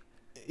that way.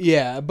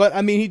 Yeah, but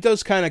I mean, he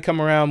does kind of come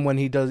around when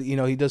he does,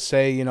 he does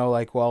say,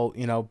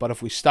 but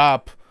if we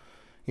stop,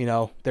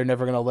 they're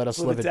never going to let us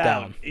live it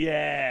down.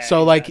 Yeah.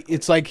 So like,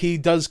 it's like he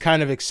does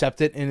kind of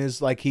accept it, and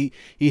is like, he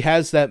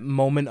has that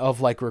moment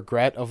of like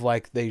regret of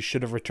like, they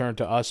should have returned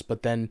to us,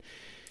 but then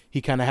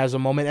he kind of has a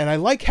moment. And I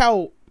like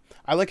how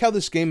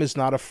this game is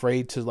not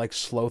afraid to like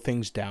slow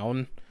things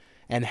down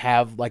and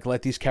have like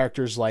let these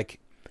characters like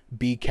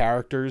be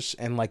characters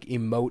and like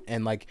emote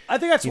and like. I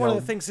think that's one of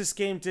the things this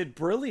game did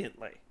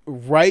brilliantly.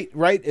 Right.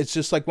 It's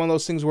just like one of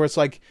those things where it's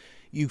like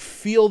you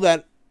feel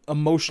that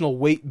emotional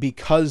weight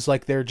because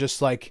like they're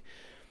just like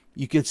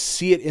you could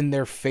see it in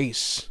their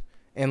face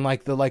and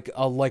like the like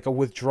a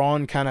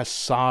withdrawn kind of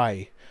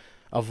sigh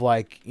of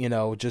like,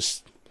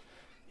 just,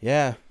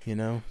 yeah,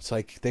 it's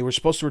like they were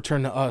supposed to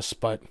return to us,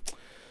 but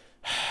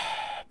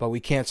we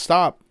can't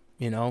stop,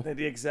 They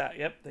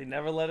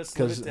never let us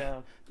live it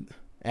down.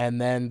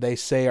 And then they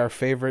say our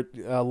favorite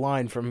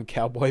line from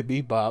Cowboy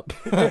Bebop.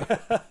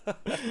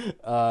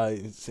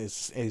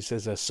 He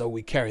says, "So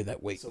we carry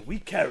that weight." So we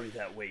carry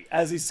that weight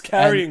as he's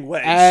carrying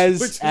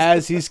Wedge.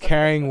 As he's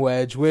carrying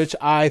Wedge, which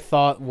I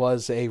thought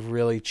was a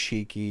really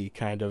cheeky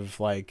kind of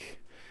like,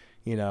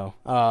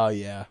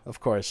 yeah,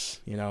 of course,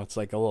 it's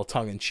like a little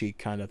tongue-in-cheek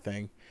kind of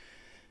thing.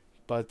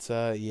 But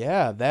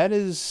yeah,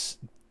 that's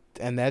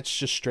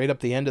just straight up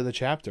the end of the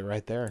chapter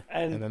right there.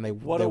 And then they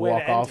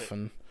walk off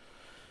and.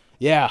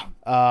 Yeah,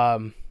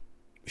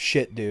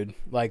 shit, dude.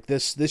 Like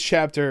this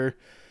chapter,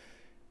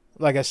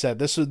 like I said,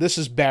 this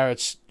is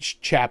Barrett's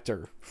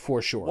chapter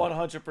for sure.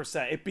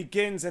 100%. It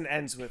begins and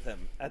ends with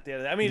him at the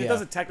end of it. I mean, it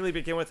doesn't technically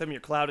begin with him, your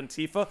Cloud and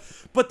Tifa,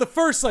 but the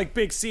first like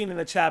big scene in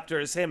the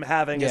chapter is him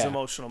having his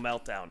emotional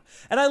meltdown.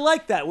 And I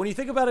like that. When you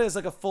think about it as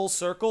like a full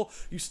circle,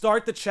 you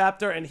start the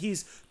chapter and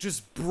he's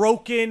just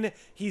broken,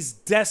 he's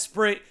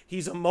desperate,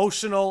 he's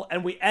emotional,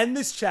 and we end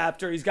this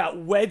chapter, he's got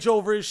Wedge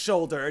over his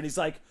shoulder, and he's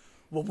like,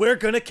 well, we're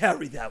going to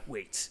carry that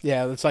weight.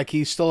 Yeah, it's like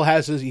he still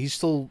has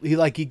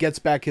he gets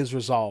back his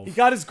resolve. He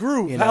got his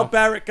groove. How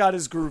Barrett got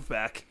his groove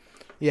back.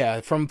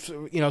 Yeah, from,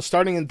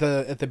 starting at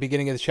the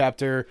beginning of the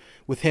chapter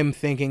with him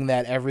thinking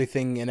that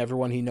everything and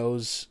everyone he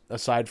knows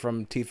aside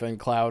from Tifa and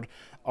Cloud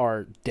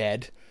are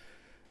dead,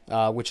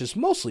 which is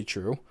mostly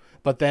true.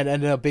 But then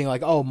ended up being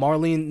like, oh,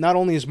 Marlene, not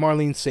only is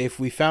Marlene safe,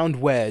 we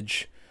found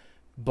Wedge,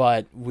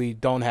 but we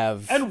don't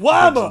have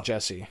Wama! And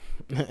Jesse.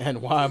 And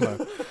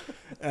Wama.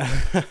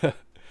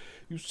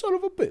 You son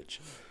of a bitch.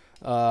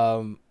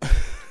 I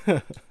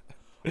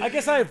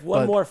guess I have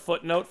one more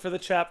footnote for the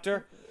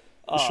chapter.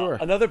 Sure.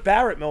 Another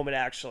Barrett moment,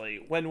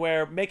 actually, when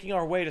we're making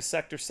our way to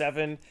Sector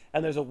 7,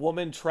 and there's a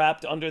woman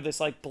trapped under this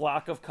like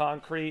block of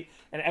concrete,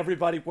 and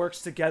everybody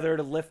works together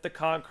to lift the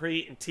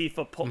concrete, and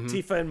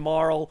Tifa and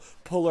Marl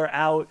pull her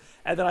out.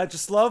 And then I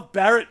just love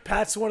Barrett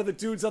pats one of the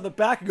dudes on the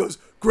back and goes,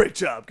 "Great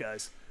job,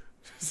 guys."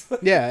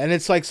 Yeah, and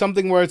it's like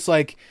something where it's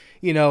like,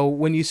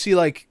 when you see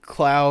like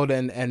Cloud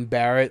and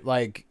Barrett,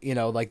 like,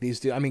 like these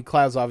dudes. I mean,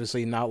 Cloud's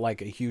obviously not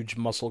like a huge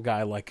muscle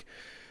guy like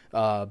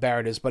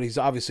Barrett is, but he's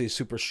obviously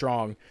super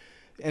strong.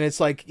 And it's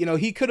like,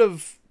 he could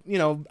have,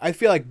 I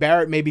feel like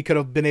Barrett maybe could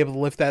have been able to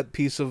lift that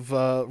piece of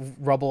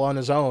rubble on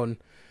his own,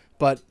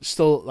 but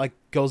still like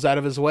goes out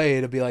of his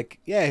way to be like,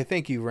 yeah,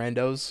 thank you,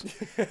 randos.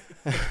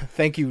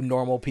 Thank you,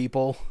 normal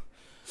people.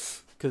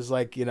 Because,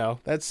 like,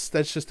 that's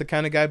just the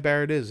kind of guy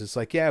Barrett is. It's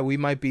like, yeah, we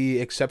might be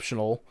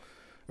exceptional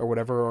or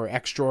whatever, or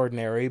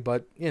extraordinary,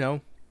 but,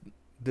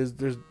 there's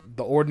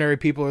the ordinary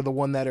people are the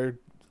one that are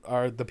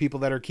the people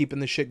that are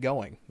keeping the shit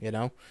going,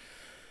 and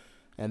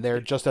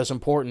they're just as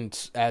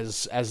important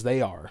as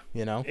they are,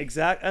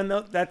 Exactly, and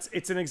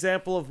it's an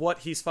example of what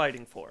he's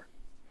fighting for.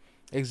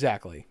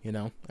 Exactly,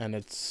 and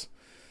it's,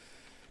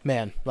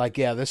 man, like,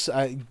 yeah,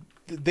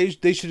 they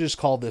should just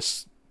call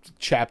this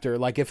chapter,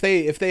 like, if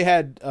they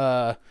had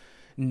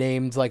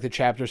named like the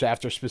chapters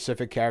after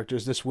specific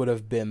characters, this would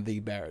have been the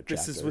Barrett chapter.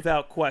 This is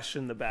without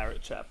question the Barrett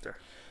chapter.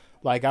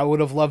 Like, I would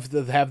have loved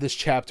to have this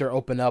chapter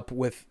open up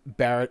with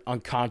Barrett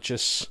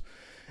unconscious,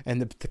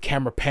 and the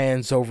camera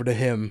pans over to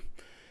him,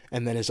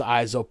 and then his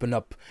eyes open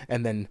up,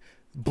 and then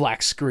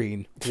black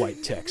screen,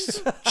 white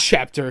text.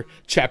 chapter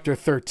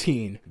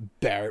 13,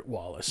 Barrett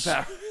Wallace.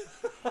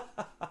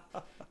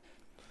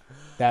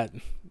 That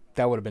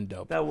would have been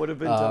dope. That would have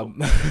been dope.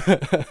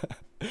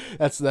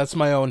 That's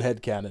my own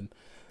headcanon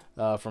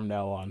from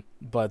now on.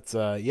 But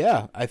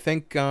yeah, I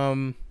think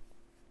that's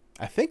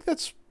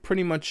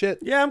pretty much it.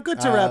 Yeah, I'm good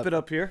to wrap it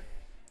up here.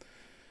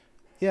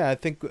 Yeah, I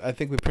think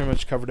we pretty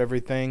much covered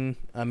everything.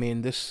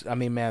 This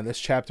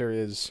chapter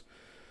is.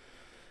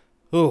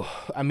 Ooh,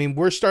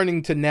 we're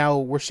starting to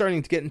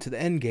get into the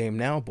end game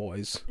now,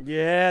 boys.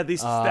 Yeah,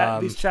 these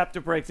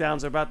chapter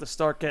breakdowns are about to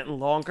start getting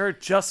longer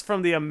just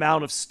from the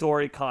amount of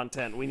story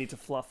content we need to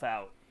fluff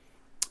out.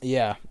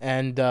 Yeah,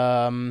 and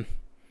the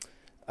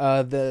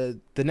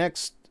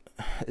next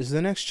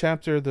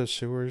chapter the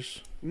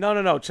sewers.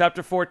 No.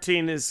 Chapter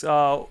 14 is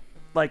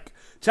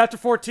Chapter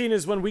 14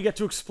 is when we get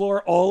to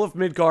explore all of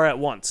Midgar at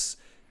once.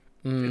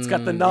 It's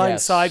got the 9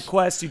 side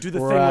quests. You do the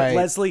thing with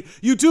Leslie.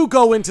 You do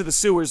go into the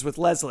sewers with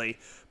Leslie,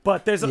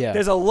 but there's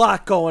a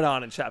lot going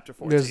on in Chapter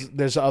 14.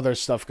 There's other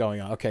stuff going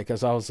on. Okay,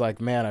 because I was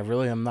like, man, I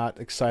really am not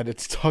excited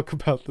to talk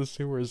about the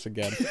sewers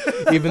again.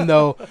 Even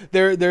though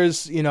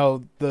there's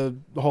the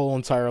whole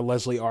entire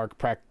Leslie arc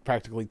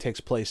practically takes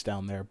place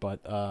down there,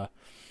 but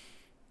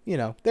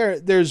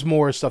there's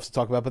more stuff to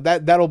talk about.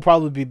 But that'll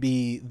probably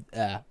be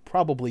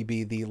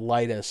the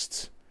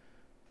lightest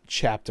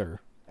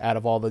chapter out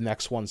of all the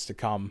next ones to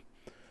come.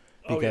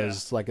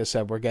 Because, like I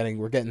said, we're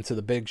getting to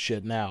the big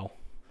shit now.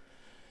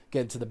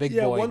 Getting to the big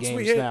boy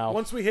games now.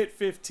 Once we hit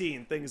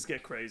 15, things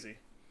get crazy.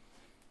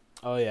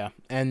 Oh, yeah.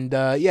 And,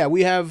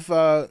 we have,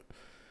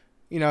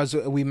 as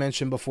we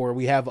mentioned before,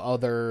 we have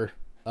other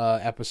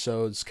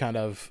episodes kind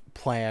of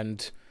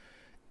planned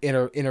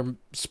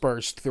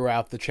interspersed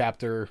throughout the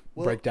chapter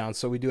breakdown.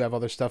 So we do have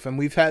other stuff, and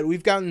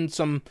we've gotten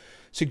some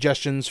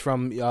suggestions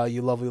from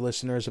you lovely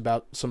listeners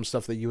about some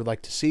stuff that you would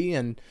like to see,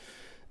 and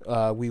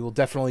we will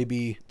definitely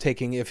be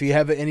taking. If you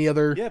have any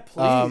other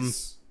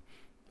please.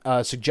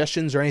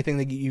 Suggestions or anything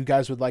that you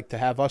guys would like to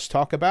have us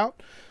talk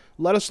about,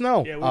 let us know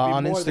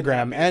on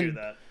Instagram. And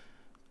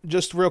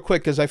just real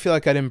quick, because I feel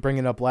like I didn't bring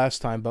it up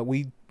last time, but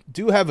we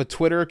do have a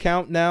Twitter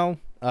account now.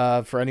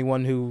 For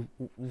anyone who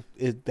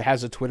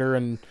has a Twitter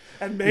and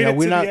made it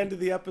to the end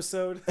of the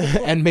episode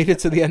and made it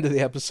to the end of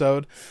the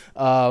episode,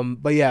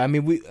 but yeah, I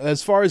mean, we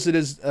as far as it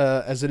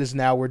is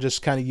now, we're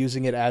just kind of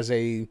using it as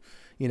a,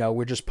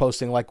 we're just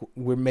posting, like,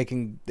 we're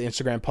making the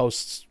Instagram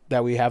posts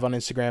that we have on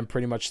Instagram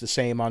pretty much the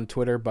same on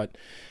Twitter. But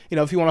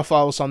if you want to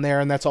follow us on there,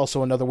 and that's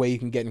also another way you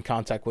can get in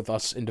contact with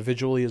us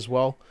individually as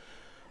well.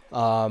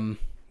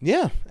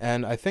 Yeah,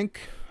 and I think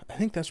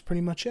that's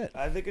pretty much it.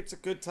 I think it's a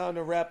good time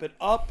to wrap it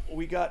up.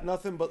 We got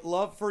nothing but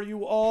love for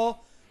you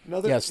all.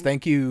 Yes,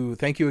 thank you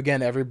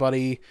again,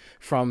 everybody,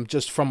 from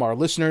our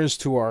listeners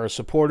to our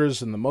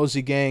supporters and the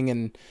Mosey Gang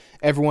and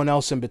everyone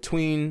else in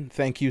between.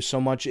 Thank you so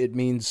much. It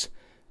means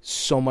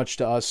so much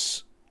to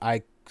us.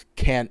 We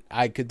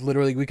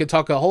could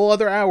talk a whole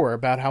other hour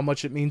about how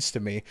much it means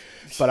to me,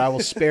 but I will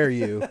spare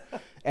you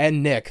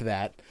and Nick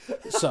that.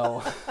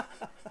 So,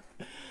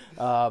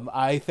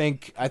 I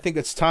think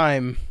it's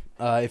time.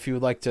 If you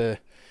would like to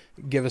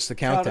give us the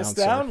countdown. Count us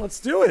down. Let's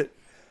do it.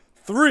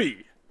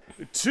 3,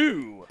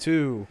 2,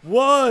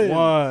 1.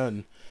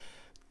 1.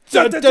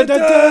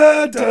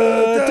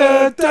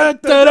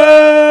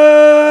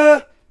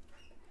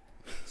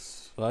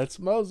 Let's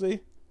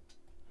Mosey.